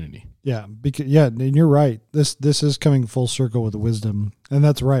beautiful community. Yeah, and you're right. This is coming full circle with wisdom, and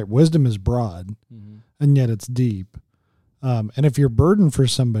that's right. Wisdom is broad, and yet it's deep. And if you're burdened for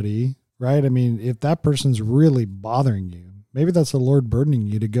somebody, right? I mean, if that person's really bothering you, maybe that's the Lord burdening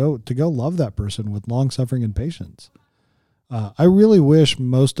you to go love that person with long suffering and patience. I really wish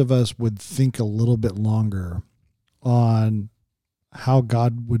most of us would think a little bit longer on how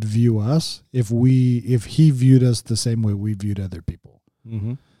God would view us if he viewed us the same way we viewed other people.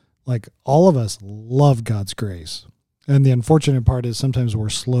 Mm-hmm. Like, all of us love God's grace. And the unfortunate part is sometimes we're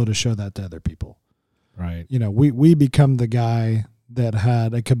slow to show that to other people. Right. We become the guy that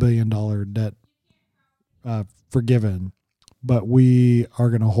had a $1 billion debt forgiven, but we are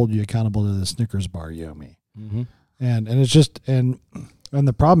going to hold you accountable to the Snickers bar you owe me. Mm-hmm. And it's just, and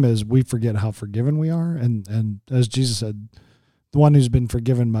the problem is we forget how forgiven we are. And as Jesus said, the one who's been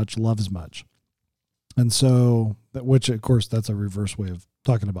forgiven much loves much. And so, which of course, that's a reverse way of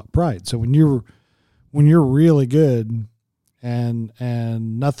talking about pride. So when you're really good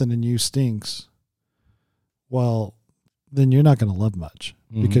and nothing in you stinks, well, then you're not going to love much,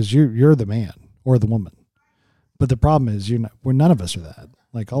 because you're the man or the woman. But the problem is none of us are that.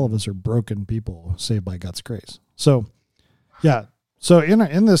 Like, all of us are broken people saved by God's grace. So, yeah. So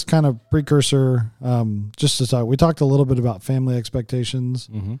in this kind of precursor, just to talk, we talked a little bit about family expectations.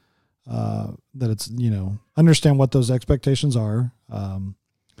 Mm-hmm. That it's, understand what those expectations are.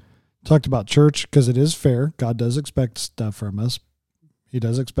 Talked about church, because it is fair. God does expect stuff from us. He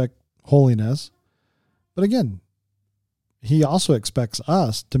does expect holiness. But again, he also expects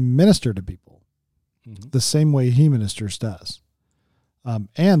us to minister to people the same way he ministers to us.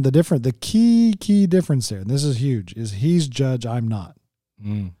 And the key difference there, and this is huge, is he's judge, I'm not.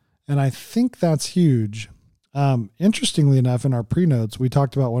 And I think that's huge. Interestingly enough, in our pre-notes, we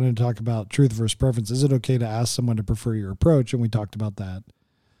talked about wanting to talk about truth versus preference. Is it okay to ask someone to prefer your approach? And we talked about that.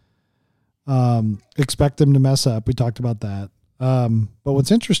 Expect them to mess up. We talked about that. But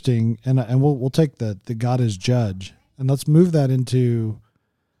what's interesting, and we'll take the God is judge, and let's move that into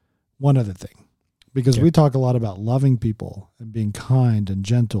one other thing, because we talk a lot about loving people and being kind and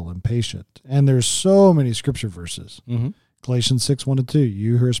gentle and patient. And there's so many scripture verses. Mm-hmm. Galatians 6:1-2,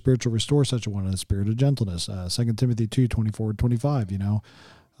 you who are spiritual, restore such a one in a spirit of gentleness. 2 Timothy 2:24-25,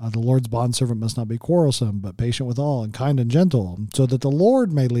 the Lord's bondservant must not be quarrelsome, but patient with all and kind and gentle, so that the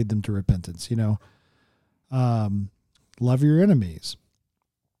Lord may lead them to repentance. Love your enemies.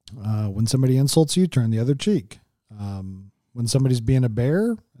 When somebody insults you, turn the other cheek. When somebody's being a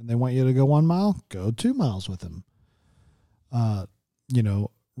bear and they want you to go 1 mile, go 2 miles with them.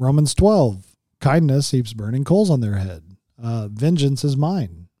 Romans 12, kindness heaps burning coals on their head. Vengeance is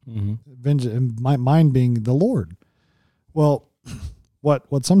mine. Mine being the Lord. Well,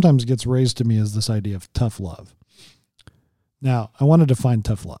 what sometimes gets raised to me is this idea of tough love. Now, I want to define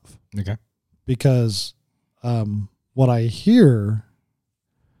tough love. Okay. Because what I hear,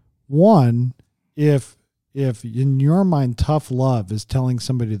 one, if in your mind tough love is telling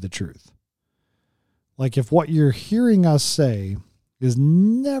somebody the truth, like if what you're hearing us say is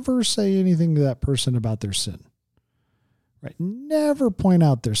never say anything to that person about their sin, right? Never point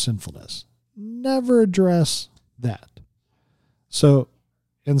out their sinfulness, never address that. So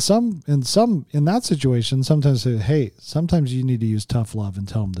in that situation, sometimes say, hey, sometimes you need to use tough love and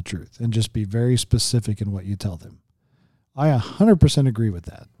tell them the truth and just be very specific in what you tell them. I 100% agree with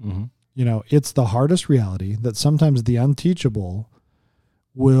that. Mm-hmm. It's the hardest reality that sometimes the unteachable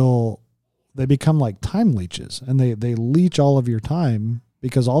they become like time leeches, and they leech all of your time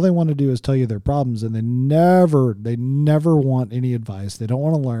because all they want to do is tell you their problems, and they never want any advice. They don't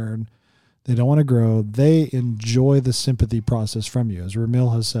want to learn. They don't want to grow. They enjoy the sympathy process from you. As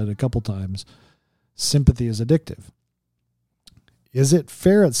Ramil has said a couple times, sympathy is addictive. Is it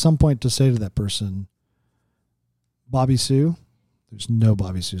fair at some point to say to that person, Bobby Sue, There's no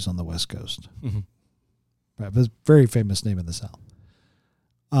Bobby Sue's on the West Coast. Mm-hmm. Right, but it's a very famous name in the South.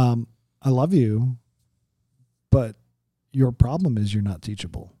 I love you, but your problem is you're not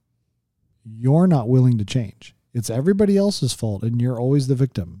teachable. You're not willing to change. It's everybody else's fault, and you're always the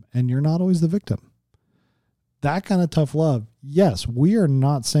victim, and you're not always the victim. That kind of tough love, yes, we are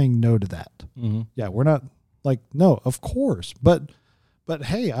not saying no to that. Mm-hmm. Yeah, we're not like, no, of course. But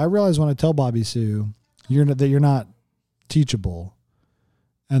hey, I realize when I tell Bobby Sue that you're not teachable,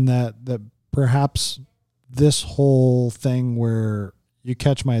 and that perhaps this whole thing where you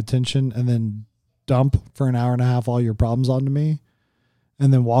catch my attention and then dump for an hour and a half all your problems onto me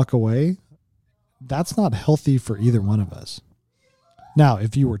and then walk away, that's not healthy for either one of us. Now,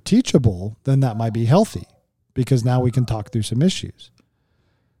 if you were teachable, then that might be healthy because now we can talk through some issues.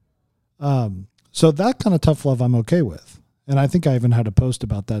 So that kind of tough love I'm okay with. And I think I even had a post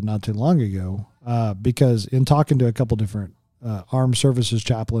about that not too long ago because in talking to a couple different armed services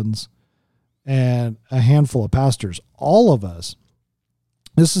chaplains and a handful of pastors, all of us,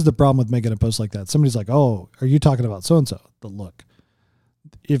 this is the problem with making a post like that. Somebody's like, oh, are you talking about so-and-so? But look,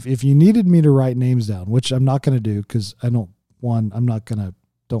 if you needed me to write names down, which I'm not going to do because don't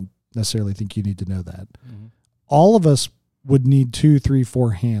necessarily think you need to know that. Mm-hmm. All of us would need 2, 3,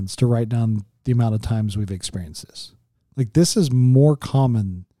 4 hands to write down the amount of times we've experienced this. Like, this is more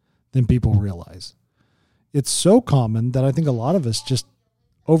common than people realize. It's so common that I think a lot of us just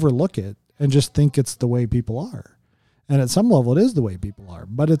overlook it and just think it's the way people are. And at some level, it is the way people are,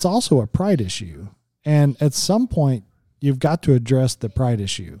 but it's also a pride issue. And at some point, you've got to address the pride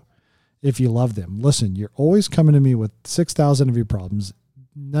issue if you love them. Listen, you're always coming to me with 6,000 of your problems.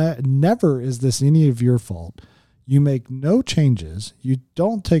 Never is this any of your fault. You make no changes. You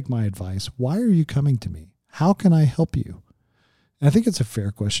don't take my advice. Why are you coming to me? How can I help you? And I think it's a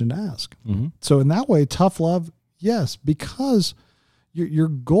fair question to ask. Mm-hmm. So in that way, tough love, yes, because your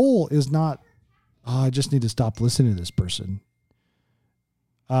goal is not, I just need to stop listening to this person.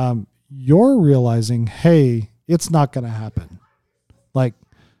 You're realizing, hey, it's not going to happen. Like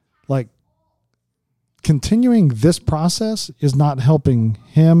continuing this process is not helping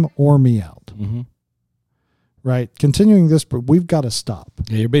him or me out. Mm-hmm. Right? Continuing this, but we've got to stop.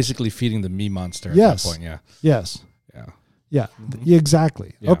 Yeah, you're basically feeding the me monster at that point. Yeah. Yes. Yeah. Yeah. Mm-hmm.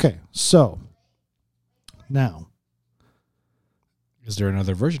 Exactly. Yeah. Okay. So now, is there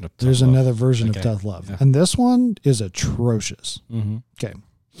another version of tough love? There's another version of tough love. Yeah. And this one is atrocious. Mm-hmm. Okay.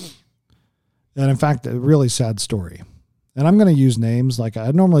 And in fact, a really sad story. And I'm going to use names. Like,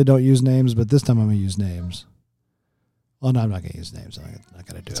 I normally don't use names, but this time I'm going to use names. Well, no, I'm not going to use names. I'm not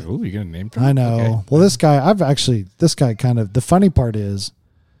going to do it. Oh, you're going to name drop? I know. Okay. Well, this guy kind of, the funny part is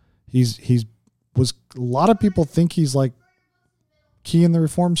a lot of people think he's like key in the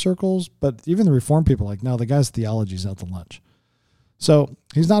Reformed circles, but even the Reformed people are like, no, the guy's theology's out to lunch. So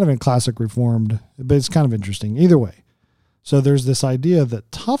he's not even classic Reformed, but it's kind of interesting. Either way. So there's this idea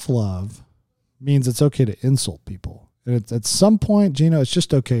that tough love means it's okay to insult people. And at some point, Gino, it's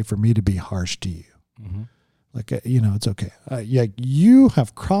just okay for me to be harsh to you. Mm-hmm. Like, it's okay. You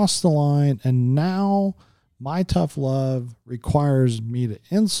have crossed the line, and now my tough love requires me to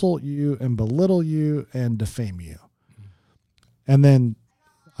insult you and belittle you and defame you. Mm-hmm. And then,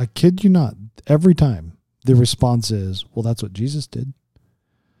 I kid you not, every time the response is, well, that's what Jesus did.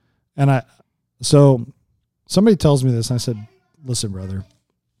 And so somebody tells me this, and I said, listen, brother,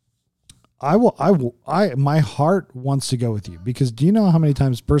 my heart wants to go with you, because do you know how many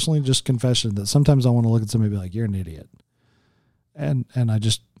times, personally, just confession, that sometimes I want to look at somebody and be like, you're an idiot. And I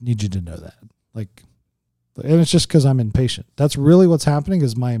just need you to know that. Like, and it's just because I'm impatient. That's really what's happening,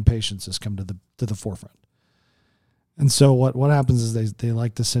 is my impatience has come to the forefront. And so what happens is they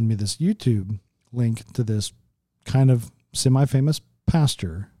like to send me this YouTube link to this kind of semi-famous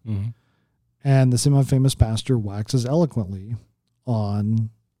pastor. Mm-hmm. And the semi-famous pastor waxes eloquently on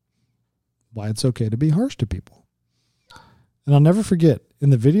why it's okay to be harsh to people. And I'll never forget,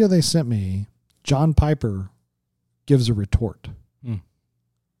 in the video they sent me, John Piper gives a retort. Mm.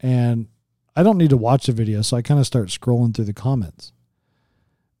 And I don't need to watch the video, so I kind of start scrolling through the comments.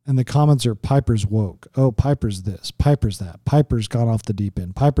 And the comments are, Piper's woke. Oh, Piper's this. Piper's that. Piper's gone off the deep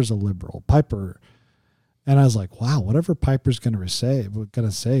end. Piper's a liberal. Piper. And I was like, wow, whatever Piper's going to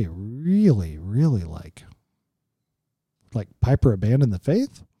say, really, really like Piper abandoned the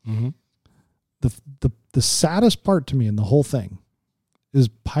faith. Mm-hmm. The saddest part to me in the whole thing is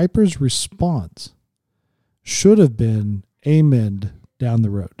Piper's response should have been amen down the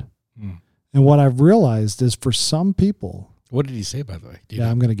road. Mm. And what I've realized is, for some people. What did he say, by the way?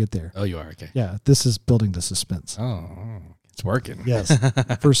 I'm going to get there. Oh, you are? Okay. Yeah, this is building the suspense. Oh, it's working. Yes.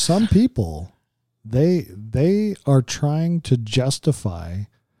 For some people, They are trying to justify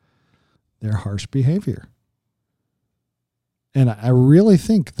their harsh behavior. And I really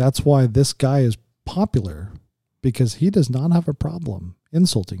think that's why this guy is popular, because he does not have a problem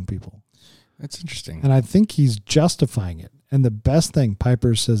insulting people. That's interesting. And I think he's justifying it. And the best thing,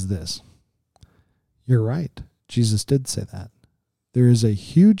 Piper says this: you're right. Jesus did say that. There is a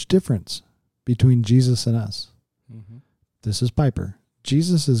huge difference between Jesus and us. Mm-hmm. This is Piper.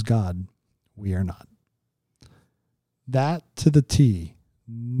 Jesus is God. We are not. That to the T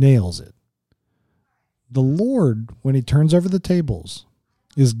nails it. The Lord, when he turns over the tables,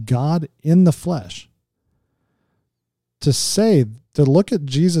 is God in the flesh. To look at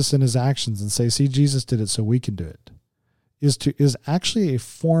Jesus and his actions and say, see, Jesus did it, so we can do it, is actually a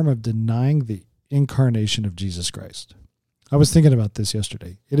form of denying the incarnation of Jesus Christ. I was thinking about this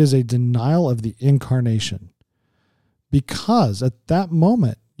yesterday. It is a denial of the incarnation, because at that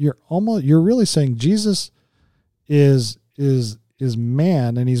moment you're really saying Jesus is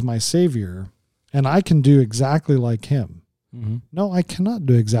man and he's my savior, and I can do exactly like him. Mm-hmm. No, I cannot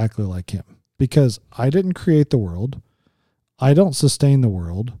do exactly like him, because I didn't create the world, I don't sustain the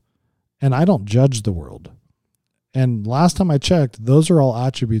world, and I don't judge the world. And last time I checked, those are all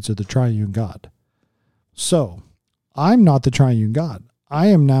attributes of the triune God. So I'm not the triune God. I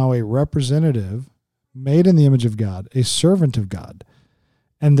am now a representative made in the image of God, a servant of God.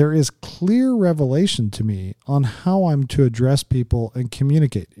 And there is clear revelation to me on how I'm to address people and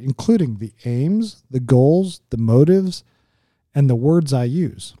communicate, including the aims, the goals, the motives, and the words I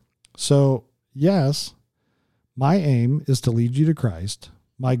use. So, yes, my aim is to lead you to Christ.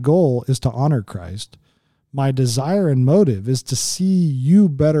 My goal is to honor Christ. My desire and motive is to see you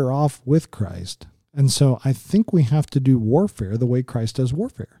better off with Christ. And so I think we have to do warfare the way Christ does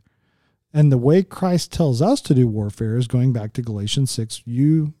warfare. And the way Christ tells us to do warfare is going back to Galatians 6.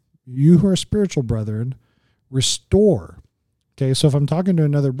 You who are spiritual brethren, restore. Okay, so if I'm talking to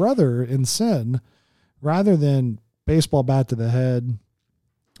another brother in sin, rather than baseball bat to the head,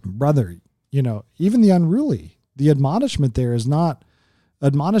 brother, even the unruly, the admonishment there is not,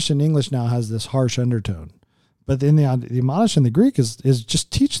 admonish in English now has this harsh undertone. But in the admonish in the Greek is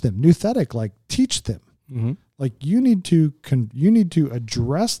just teach them, nouthetic, like teach them. Mm-hmm. Like you need to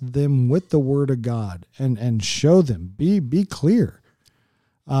address them with the word of God and show them, be clear.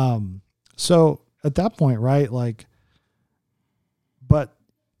 So at that point, right, but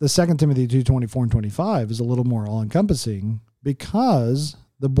the 2 Timothy 2:24 and 25 is a little more all encompassing, because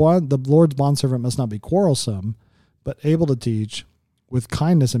the Lord's bondservant must not be quarrelsome, but able to teach with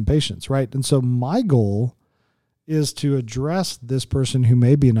kindness and patience, right? And so my goal is to address this person who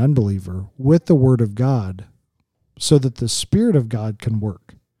may be an unbeliever with the word of God, so that the Spirit of God can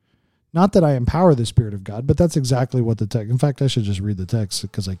work. Not that I empower the Spirit of God, but that's exactly what the text. In fact, I should just read the text,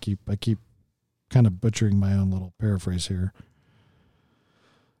 because I keep kind of butchering my own little paraphrase here.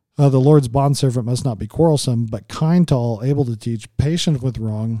 The Lord's bondservant must not be quarrelsome, but kind to all, able to teach, patient with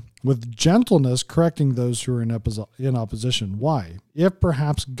wrong, with gentleness correcting those who are in opposition. Why? If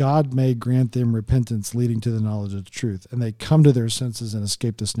perhaps God may grant them repentance leading to the knowledge of the truth, and they come to their senses and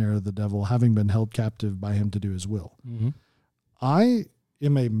escape the snare of the devil, having been held captive by him to do his will. Mm-hmm. I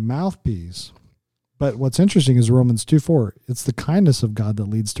am a mouthpiece, but what's interesting is Romans 2:4. It's the kindness of God that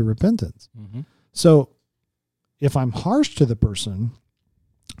leads to repentance. Mm-hmm. So if I'm harsh to the person,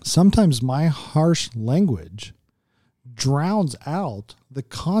 sometimes my harsh language drowns out the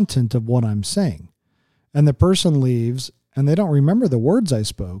content of what I'm saying. And the person leaves and they don't remember the words I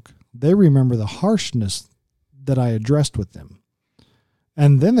spoke. They remember the harshness that I addressed with them.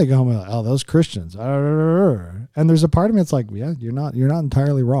 And then they go home and like, oh, those Christians. And there's a part of me that's like, yeah, you're not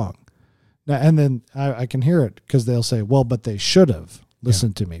entirely wrong. Now, and then I can hear it, because they'll say, well, but they should have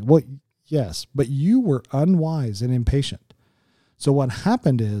listened to me. Well, yes, but you were unwise and impatient. So what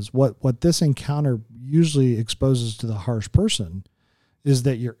happened is, what this encounter usually exposes to the harsh person is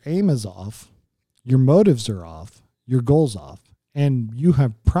that your aim is off, your motives are off, your goal's off, and you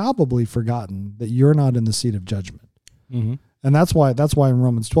have probably forgotten that you're not in the seat of judgment. Mm-hmm. And that's why in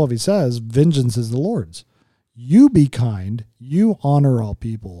Romans 12 he says, vengeance is the Lord's. You be kind, you honor all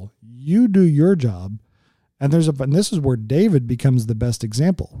people, you do your job. And this is where David becomes the best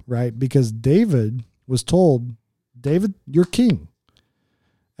example, right? Because David was told, David, you're king.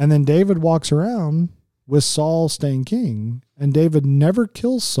 And then David walks around with Saul staying king, and David never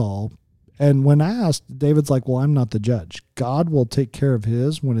kills Saul. And when asked, David's like, well, I'm not the judge. God will take care of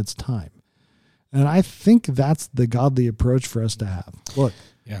his when it's time. And I think that's the godly approach for us to have. Look,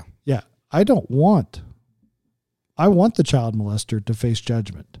 yeah, I want the child molester to face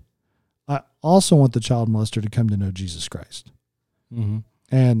judgment. I also want the child molester to come to know Jesus Christ. Mm-hmm.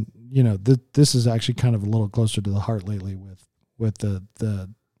 And this is actually kind of a little closer to the heart lately with the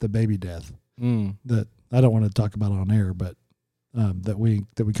baby death that I don't want to talk about on air, but that we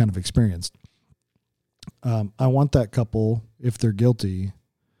kind of experienced. I want that couple, if they're guilty,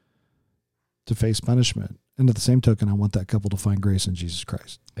 to face punishment. And at the same token, I want that couple to find grace in Jesus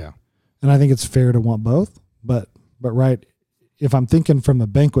Christ. Yeah. And I think it's fair to want both, but right, if I'm thinking from a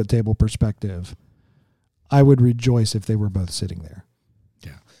banquet table perspective, I would rejoice if they were both sitting there.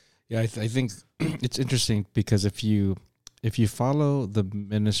 Yeah. Yeah. I think it's interesting because if you follow the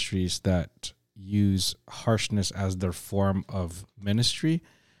ministries that use harshness as their form of ministry,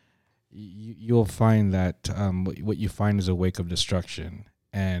 you'll find that what you find is a wake of destruction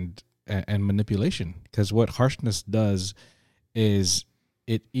and manipulation. Because what harshness does is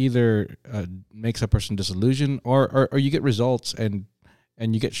it either makes a person disillusioned, or you get results and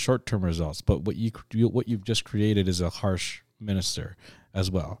you get short-term results. But what you've just created is a harsh minister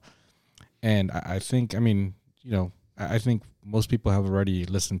as well. And I think most people have already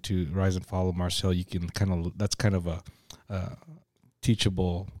listened to Rise and Fall of Mars Hill. You can that's kind of a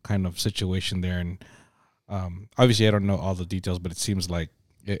teachable kind of situation there. And obviously I don't know all the details, but it seems like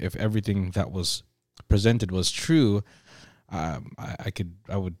if everything that was presented was true, I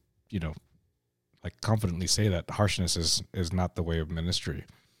would like confidently say that harshness is not the way of ministry.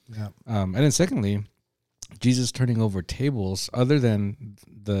 Yeah. And then secondly, Jesus turning over tables, other than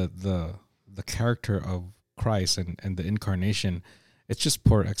the character of Christ and the incarnation, it's just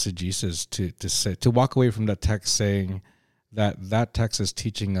poor exegesis to walk away from that text saying that text is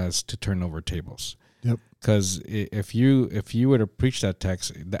teaching us to turn over tables. Yep. Because if you were to preach that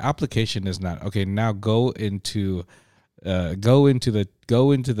text, the application is not, okay, now go into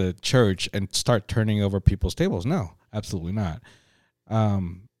the church and start turning over people's tables. No, absolutely not.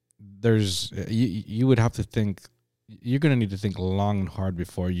 You would have to think, you're going to need to think long and hard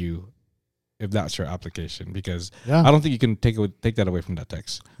before if that's your application, because I don't think you can take that away from that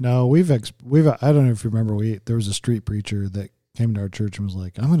text. No, we've I don't know if you remember, there was a street preacher that came to our church and was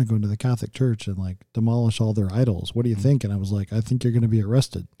like, I'm going to go into the Catholic Church and like demolish all their idols. What do you think? And I was like, I think you're going to be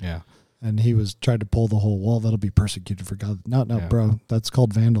arrested. Yeah. And he tried to pull the whole, well, that'll be persecuted for God. No, bro, that's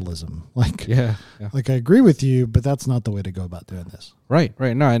called vandalism. Like, yeah. Like I agree with you, but that's not the way to go about doing this. Right.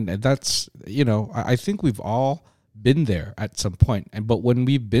 No, and that's, I think we've all been there at some point. But when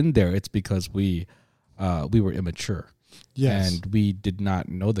we've been there, it's because we were immature. Yes. And we did not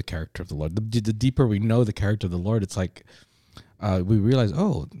know the character of the Lord. The deeper we know the character of the Lord, it's like, we realize, I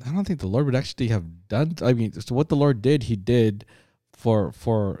don't think the Lord would actually have done. I mean, so what the Lord did, he did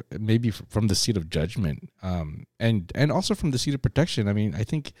for maybe from the seat of judgment, and also from the seat of protection. I mean, I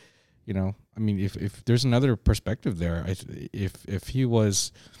think, if there's another perspective there, if he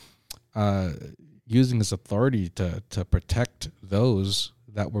was using his authority to protect those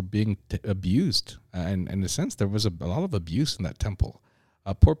that were being abused, and in a sense, there was a lot of abuse in that temple,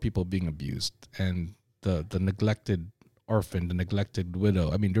 poor people being abused, and the neglected orphan, the neglected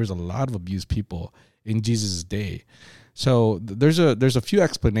widow. I mean, there's a lot of abused people in Jesus' day. So there's a few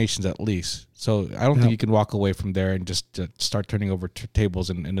explanations at least. So I don't think you can walk away from there and just start turning over tables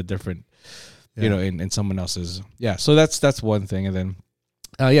in a different, in someone else's. Yeah. So that's one thing. And then,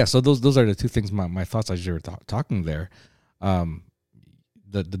 so those are the two things, my thoughts as you were talking there.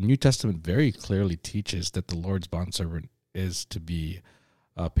 The New Testament very clearly teaches that the Lord's bondservant is to be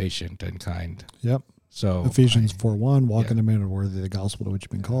patient and kind. Yep. So Ephesians 4:1, walk in a manner worthy of the gospel to which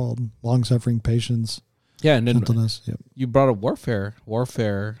you've been called, long-suffering, patience, and then gentleness. Yep. You brought up warfare,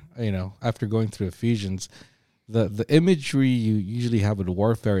 after going through Ephesians, the imagery you usually have with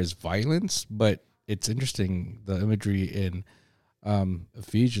warfare is violence, but it's interesting, the imagery in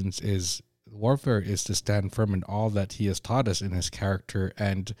Ephesians is warfare is to stand firm in all that he has taught us in his character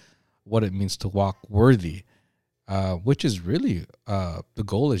and what it means to walk worthy. Which is really the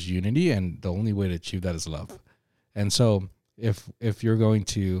goal is unity, and the only way to achieve that is love. And so if you're going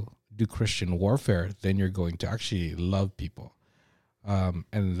to do Christian warfare, then you're going to actually love people.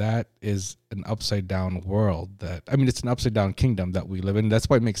 And that is an upside down world it's an upside down kingdom that we live in. That's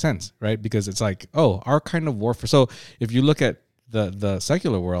why it makes sense, right? Because it's like, our kind of warfare. So if you look at the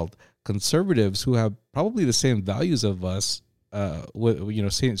secular world, conservatives who have probably the same values of us,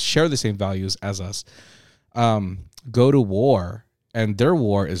 share the same values as us, go to war, and their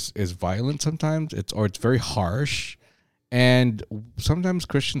war is violent sometimes. It's very harsh, and sometimes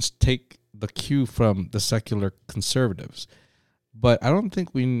Christians take the cue from the secular conservatives. But I don't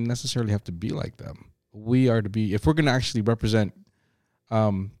think we necessarily have to be like them. We are to be, if we're going to actually represent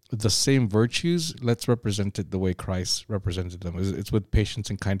the same virtues, let's represent it the way Christ represented them. It's with patience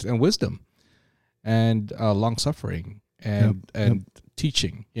and kindness and wisdom, and long suffering, and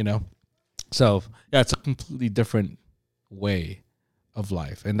teaching, you know? So yeah, it's a completely different way of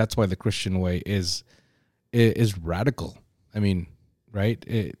life. And that's why the Christian way is radical. I mean, right?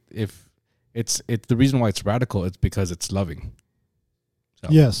 If it's the reason why it's radical, it's because it's loving. So.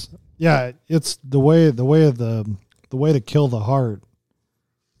 Yes. Yeah. It's the way to kill the heart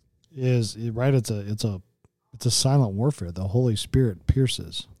is right. It's a silent warfare. The Holy Spirit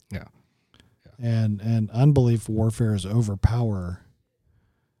pierces. Yeah. And unbelief warfare is overpower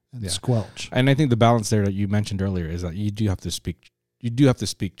and squelch. And I think the balance there that you mentioned earlier is that you do have to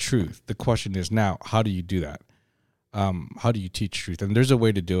speak truth. The question is now, how do you do that? How do you teach truth? And there's a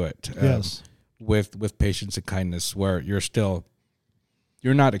way to do it. Yes. With patience and kindness, where you're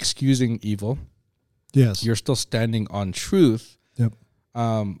not excusing evil. Yes. You're still standing on truth. Yep.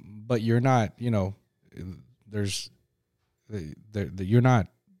 But you're not, you're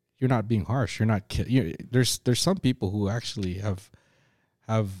not being harsh. You're not there's some people who actually have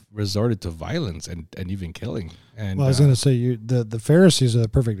resorted to violence and even killing. And well, I was going to say the Pharisees are the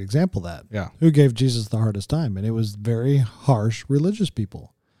perfect example of that. Yeah. Who gave Jesus the hardest time? And it was very harsh religious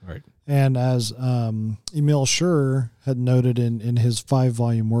people. Right. And as Emil Schur had noted in his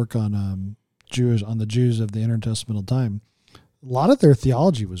 5-volume work on the Jews of the intertestamental time, a lot of their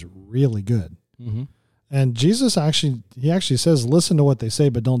theology was really good. Mm-hmm. And Jesus actually says, listen to what they say,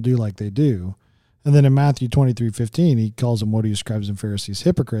 but don't do like they do. And then in Matthew 23:15, he calls them, what are you, scribes and Pharisees,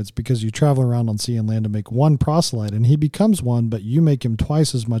 hypocrites, because you travel around on sea and land to make one proselyte, and he becomes one, but you make him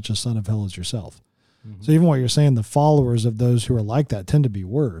twice as much a son of hell as yourself. Mm-hmm. So even what you're saying, the followers of those who are like that tend to be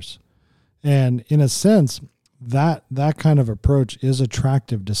worse. And in a sense, that kind of approach is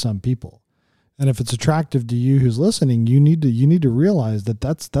attractive to some people. And if it's attractive to you who's listening, you need to realize that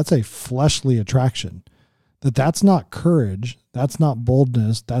that's a fleshly attraction. That's not courage, that's not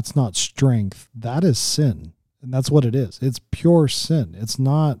boldness, that's not strength. That is sin. And that's what it is. It's pure sin. It's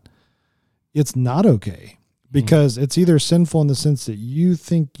not okay, because it's either sinful in the sense that you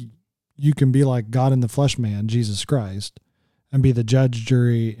think you can be like God in the flesh man, Jesus Christ, and be the judge,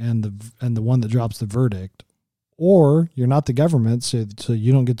 jury, and the one that drops the verdict, or you're not the government, so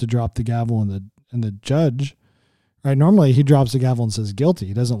you don't get to drop the gavel and the judge, right? Normally he drops the gavel and says guilty.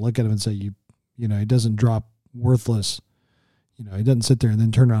 He doesn't look at him and say he doesn't drop worthless. He doesn't sit there and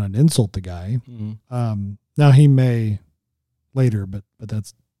then turn around and insult the guy. Mm-hmm. Now he may later, but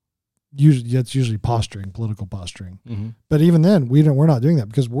that's usually posturing, political posturing. Mm-hmm. But even then, we're not doing that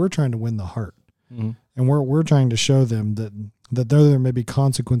because we're trying to win the heart, mm-hmm. and we're trying to show them that there may be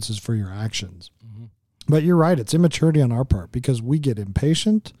consequences for your actions. Mm-hmm. But you're right; it's immaturity on our part because we get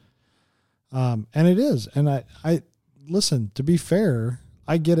impatient, and it is. And I listen. To be fair,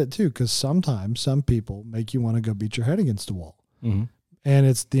 I get it too, because sometimes some people make you want to go beat your head against the wall. Mm-hmm. And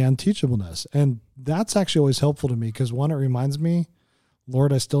it's the unteachableness. And that's actually always helpful to me because, one, it reminds me,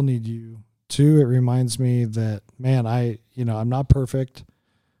 Lord, I still need you. 2, it reminds me that, man, I'm not perfect.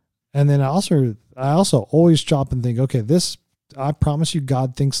 And then I also always stop and think, okay, I promise you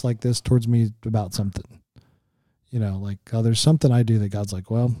God thinks like this towards me about something. There's something I do that God's like,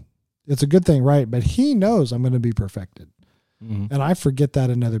 well, it's a good thing, right? But he knows I'm going to be perfected. Mm-hmm. And I forget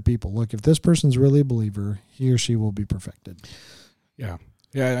that in other people. Look, if this person's really a believer, he or she will be perfected. Yeah.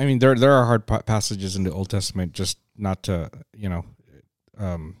 Yeah. I mean, there are hard passages in the Old Testament, just not to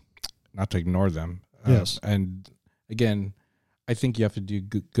ignore them. Yes. And again, I think you have to do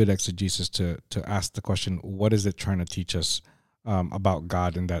good exegesis to ask the question, what is it trying to teach us about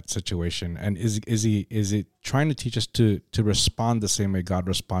God in that situation? And is it trying to teach us to respond the same way God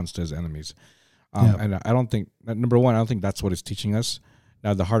responds to his enemies? And I don't think, number one, I don't think that's what it's teaching us.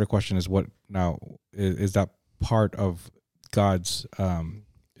 Now, the harder question is is that part of God's,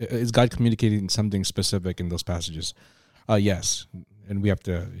 is God communicating something specific in those passages? Yes. And you have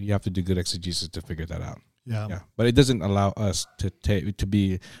to do good exegesis to figure that out. Yeah. But it doesn't allow us to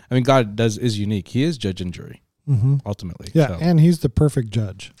be, I mean, God is unique. He is judge and jury, mm-hmm. ultimately. Yeah. So. And he's the perfect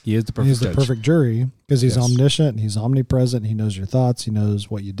judge. He is the perfect judge. He's the perfect jury because he's omniscient. He's omnipresent. He knows your thoughts. He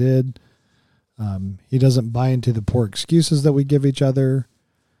knows what you did. He doesn't buy into the poor excuses that we give each other.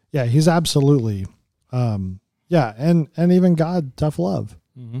 Yeah, he's absolutely, and even God, tough love.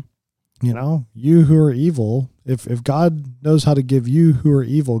 Mm-hmm. You who are evil, if God knows how to give you who are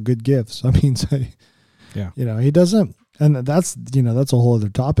evil good gifts, I mean, he doesn't, and that's a whole other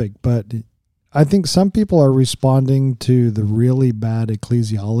topic, but I think some people are responding to the really bad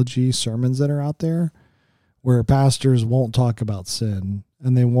ecclesiology sermons that are out there where pastors won't talk about sin.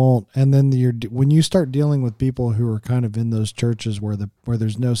 And they won't. And then when you start dealing with people who are kind of in those churches where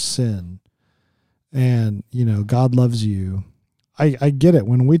there's no sin, and God loves you, I get it.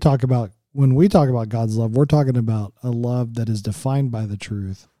 When we talk about when we talk about God's love, we're talking about a love that is defined by the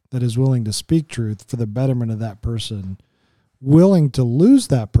truth, that is willing to speak truth for the betterment of that person, willing to lose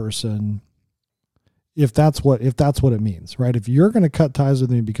that person if that's what it means, right? If you're going to cut ties with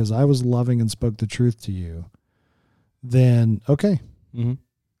me because I was loving and spoke the truth to you, then okay. Mm-hmm.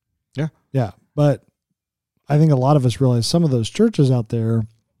 Yeah. Yeah. But I think a lot of us realize some of those churches out there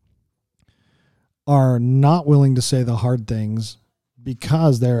are not willing to say the hard things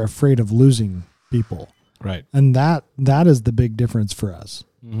because they're afraid of losing people. Right. And that is the big difference for us.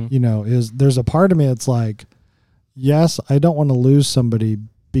 Mm-hmm. You know, is there's a part of me that's like, yes, I don't want to lose somebody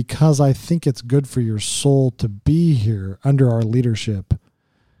because I think it's good for your soul to be here under our leadership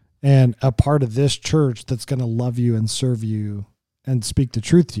and a part of this church that's going to love you and serve you and speak the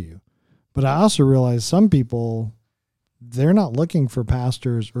truth to you. But I also realize some people, they're not looking for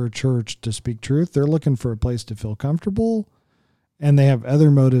pastors or a church to speak truth. They're looking for a place to feel comfortable, and they have other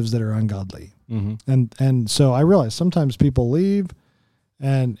motives that are ungodly. Mm-hmm. And so I realize sometimes people leave,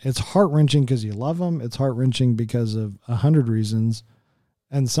 and it's heart-wrenching because you love them. It's heart-wrenching because of 100 reasons.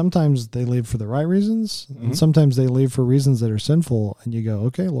 And sometimes they leave for the right reasons, Mm-hmm. and sometimes they leave for reasons that are sinful. And you go,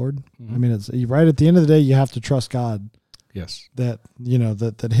 okay, Lord. Mm-hmm. I mean, it's right at the end of the day, you have to trust God. Yes. That, you know,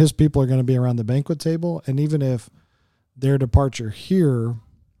 that his people are going to be around the banquet table. And even if their departure here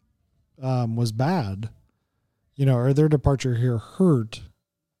was bad, you know, or their departure here hurt,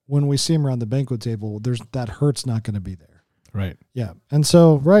 when we see them around the banquet table, that hurt's not going to be there. Right. Yeah. And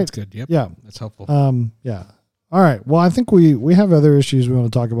so, right. That's good. Yep. Yeah. That's helpful. Yeah. All right. Well, I think we have other issues we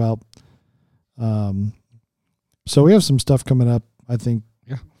want to talk about. So we have some stuff coming up, I think.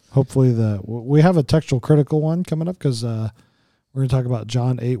 Yeah. Hopefully we have a textual critical one coming up because we're going to talk about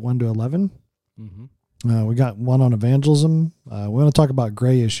John 8, 1-11. Mm-hmm. We got one on evangelism. We want to talk about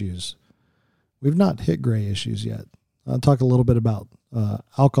gray issues. We've not hit gray issues yet. I'll talk a little bit about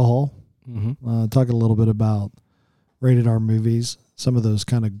alcohol. Mm-hmm. Talk a little bit about rated R movies, some of those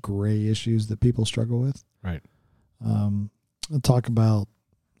kind of gray issues that people struggle with. Right. I'll talk about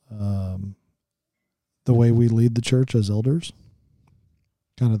the way we lead the church as elders,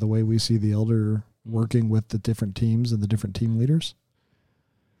 kind of the way we see the elder working with the different teams and the different team leaders.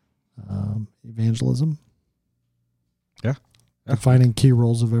 Evangelism. Yeah. Defining key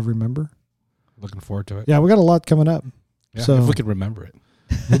roles of every member. Looking forward to it. Yeah, we got a lot coming up. Yeah, so if we can remember it.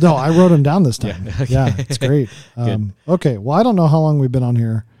 Well, no, I wrote them down this time. Yeah, okay. Yeah, it's great. Okay, well, I don't know how long we've been on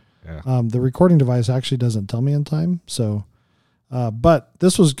here. Yeah. The recording device actually doesn't tell me in time. So, but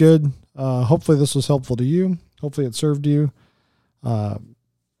this was good. Hopefully this was helpful to you. Hopefully it served you.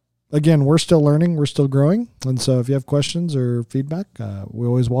 Again, we're still learning. We're still growing. And so if you have questions or feedback, we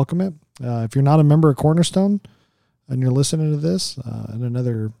always welcome it. If you're not a member of Cornerstone and you're listening to this in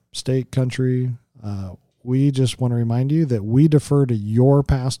another state, country, we just want to remind you that we defer to your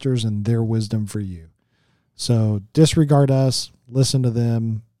pastors and their wisdom for you. So disregard us, listen to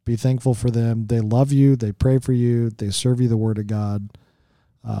them, be thankful for them. They love you. They pray for you. They serve you the word of God.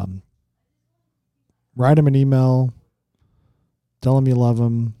 Write them an email. Tell them you love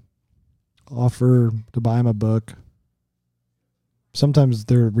them. Offer to buy them a book. Sometimes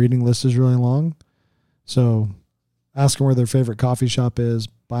their reading list is really long. So ask them where their favorite coffee shop is.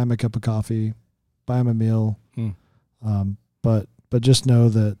 Buy them a cup of coffee. Buy them a meal. But just know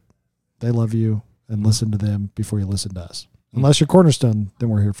that they love you and listen to them before you listen to us. Unless you're Cornerstone, then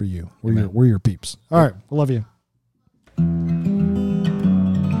we're here for you. We're your peeps. All right. We love you.